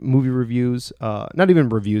do movie reviews. Not even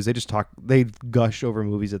reviews. They just talk. They gush over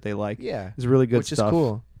movies that they like. Yeah, it's really good which stuff. is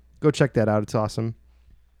cool. Go check that out. It's awesome.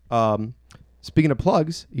 Speaking of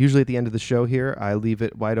plugs, usually at the end of the show here, I leave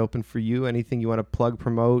it wide open for you. Anything you want to plug,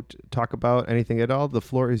 promote, talk about, anything at all, the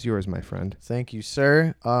floor is yours, my friend. Thank you,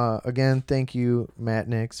 sir. Again, thank you, Matt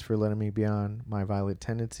Nix, for letting me be on My Violent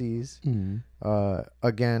Tendencies.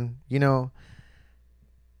 Again,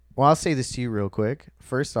 well, I'll say this to you real quick.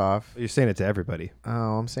 First off, You're saying it to everybody.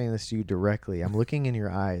 oh, I'm saying this to you directly. I'm looking in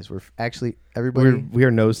your eyes. We're actually everybody. We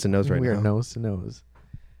are nose to nose right we now. are nose to nose.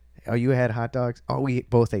 Oh, you had hot dogs? Oh, we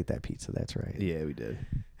both ate that pizza. That's right. Yeah, we did.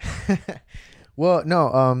 Well,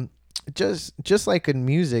 no, just like in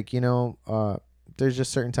music, there's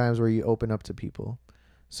just certain times where you open up to people.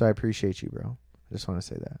 So I appreciate you, bro. I just want to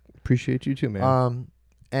say that. Appreciate you too, man.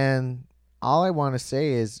 And all I want to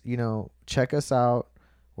say is, check us out.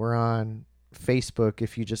 We're on Facebook.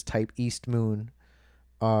 If you just type East Moon,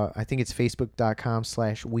 I think it's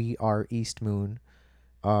facebook.com/weareeastmoon.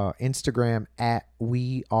 Instagram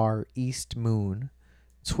 @weareeastmoon.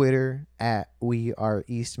 Twitter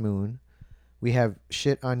 @weareeastmoon. We have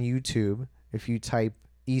shit on YouTube. If you type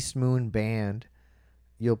East Moon Band,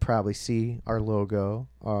 you'll probably see our logo.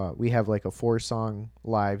 We have like a 4-song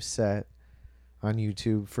live set on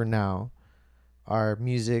YouTube for now. Our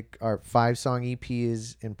 5-song EP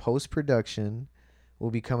is in post-production.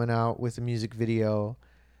 We'll be coming out with a music video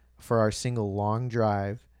for our single Long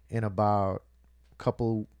Drive in about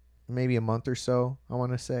maybe a month or so, I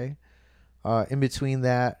want to say. In between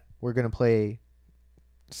that, we're going to play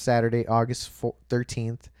Saturday, August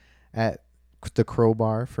 13th at the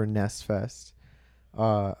Crowbar for Nest Fest.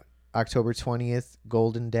 October 20th,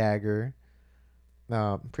 Golden Dagger.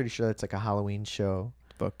 I'm pretty sure that's like a Halloween show.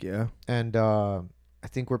 Fuck yeah. And I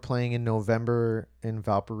think we're playing in November in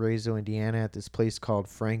Valparaiso, Indiana at this place called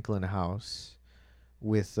Franklin House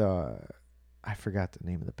with, I forgot the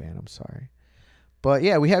name of the band. I'm sorry. But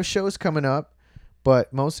yeah, we have shows coming up.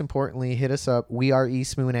 But most importantly, hit us up,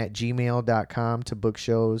 weareeastmoon@gmail.com to book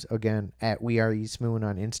shows. Again, @weareeastmoon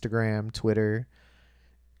on Instagram, Twitter.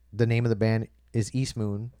 The name of the band is East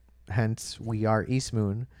Moon, hence We Are East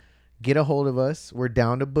Moon. Get a hold of us. We're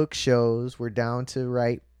down to book shows. We're down to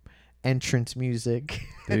write entrance music.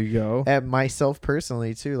 There you go. At myself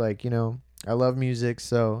personally, too. Like, I love music,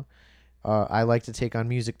 so I like to take on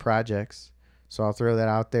music projects. So I'll throw that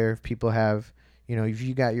out there. If people have... if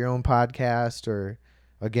you got your own podcast or,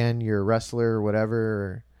 again, you're a wrestler or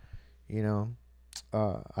whatever,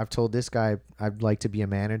 or, I've told this guy I'd like to be a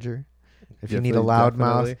manager. If you need a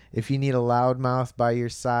loudmouth by your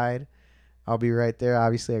side, I'll be right there.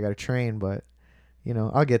 Obviously, I got to train, but,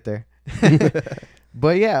 I'll get there.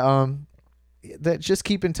 But, yeah, just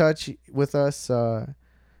keep in touch with us.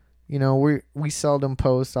 We seldom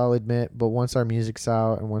post, I'll admit, but once our music's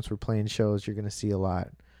out and once we're playing shows, you're going to see a lot.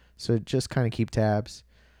 So just kind of keep tabs.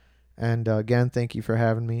 And again, thank you for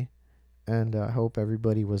having me. And I hope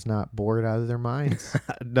everybody was not bored out of their minds.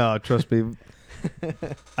 No, trust me.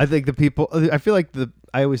 I think I feel like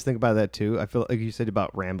I always think about that too. I feel like you said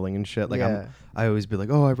about rambling and shit. Like yeah. I always be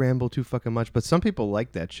like, oh, I ramble too fucking much. But some people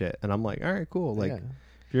like that shit. And I'm like, all right, cool. Like, if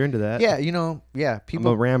you're into that. Yeah,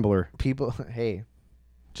 people. I'm a rambler. People, hey,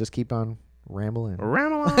 just keep on rambling.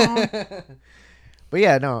 Ramble on. But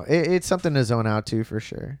yeah, no, it's something to zone out to for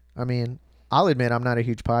sure. I mean, I'll admit I'm not a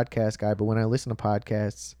huge podcast guy, but when I listen to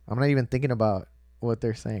podcasts, I'm not even thinking about what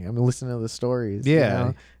they're saying. I'm listening to the stories,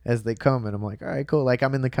 as they come, and I'm like, all right, cool. Like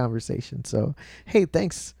I'm in the conversation. So, hey,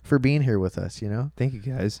 thanks for being here with us. Thank you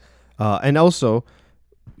guys. And also,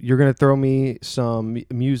 you're gonna throw me some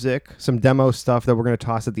music, some demo stuff that we're gonna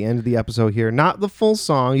toss at the end of the episode here. Not the full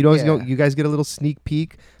song. You always you guys get a little sneak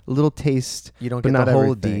peek, a little taste. You don't but get not that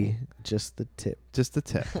whole everything. D. Just the tip. Just the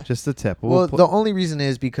tip. Just the tip. Well, the only reason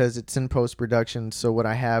is because it's in post-production, so what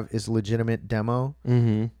I have is legitimate demo.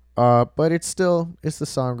 Mm-hmm. But it's the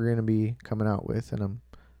song we're gonna be coming out with, and I'm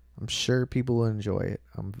sure people will enjoy it.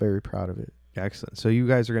 I'm very proud of it. Excellent. So you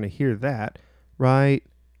guys are gonna hear that right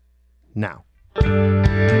now.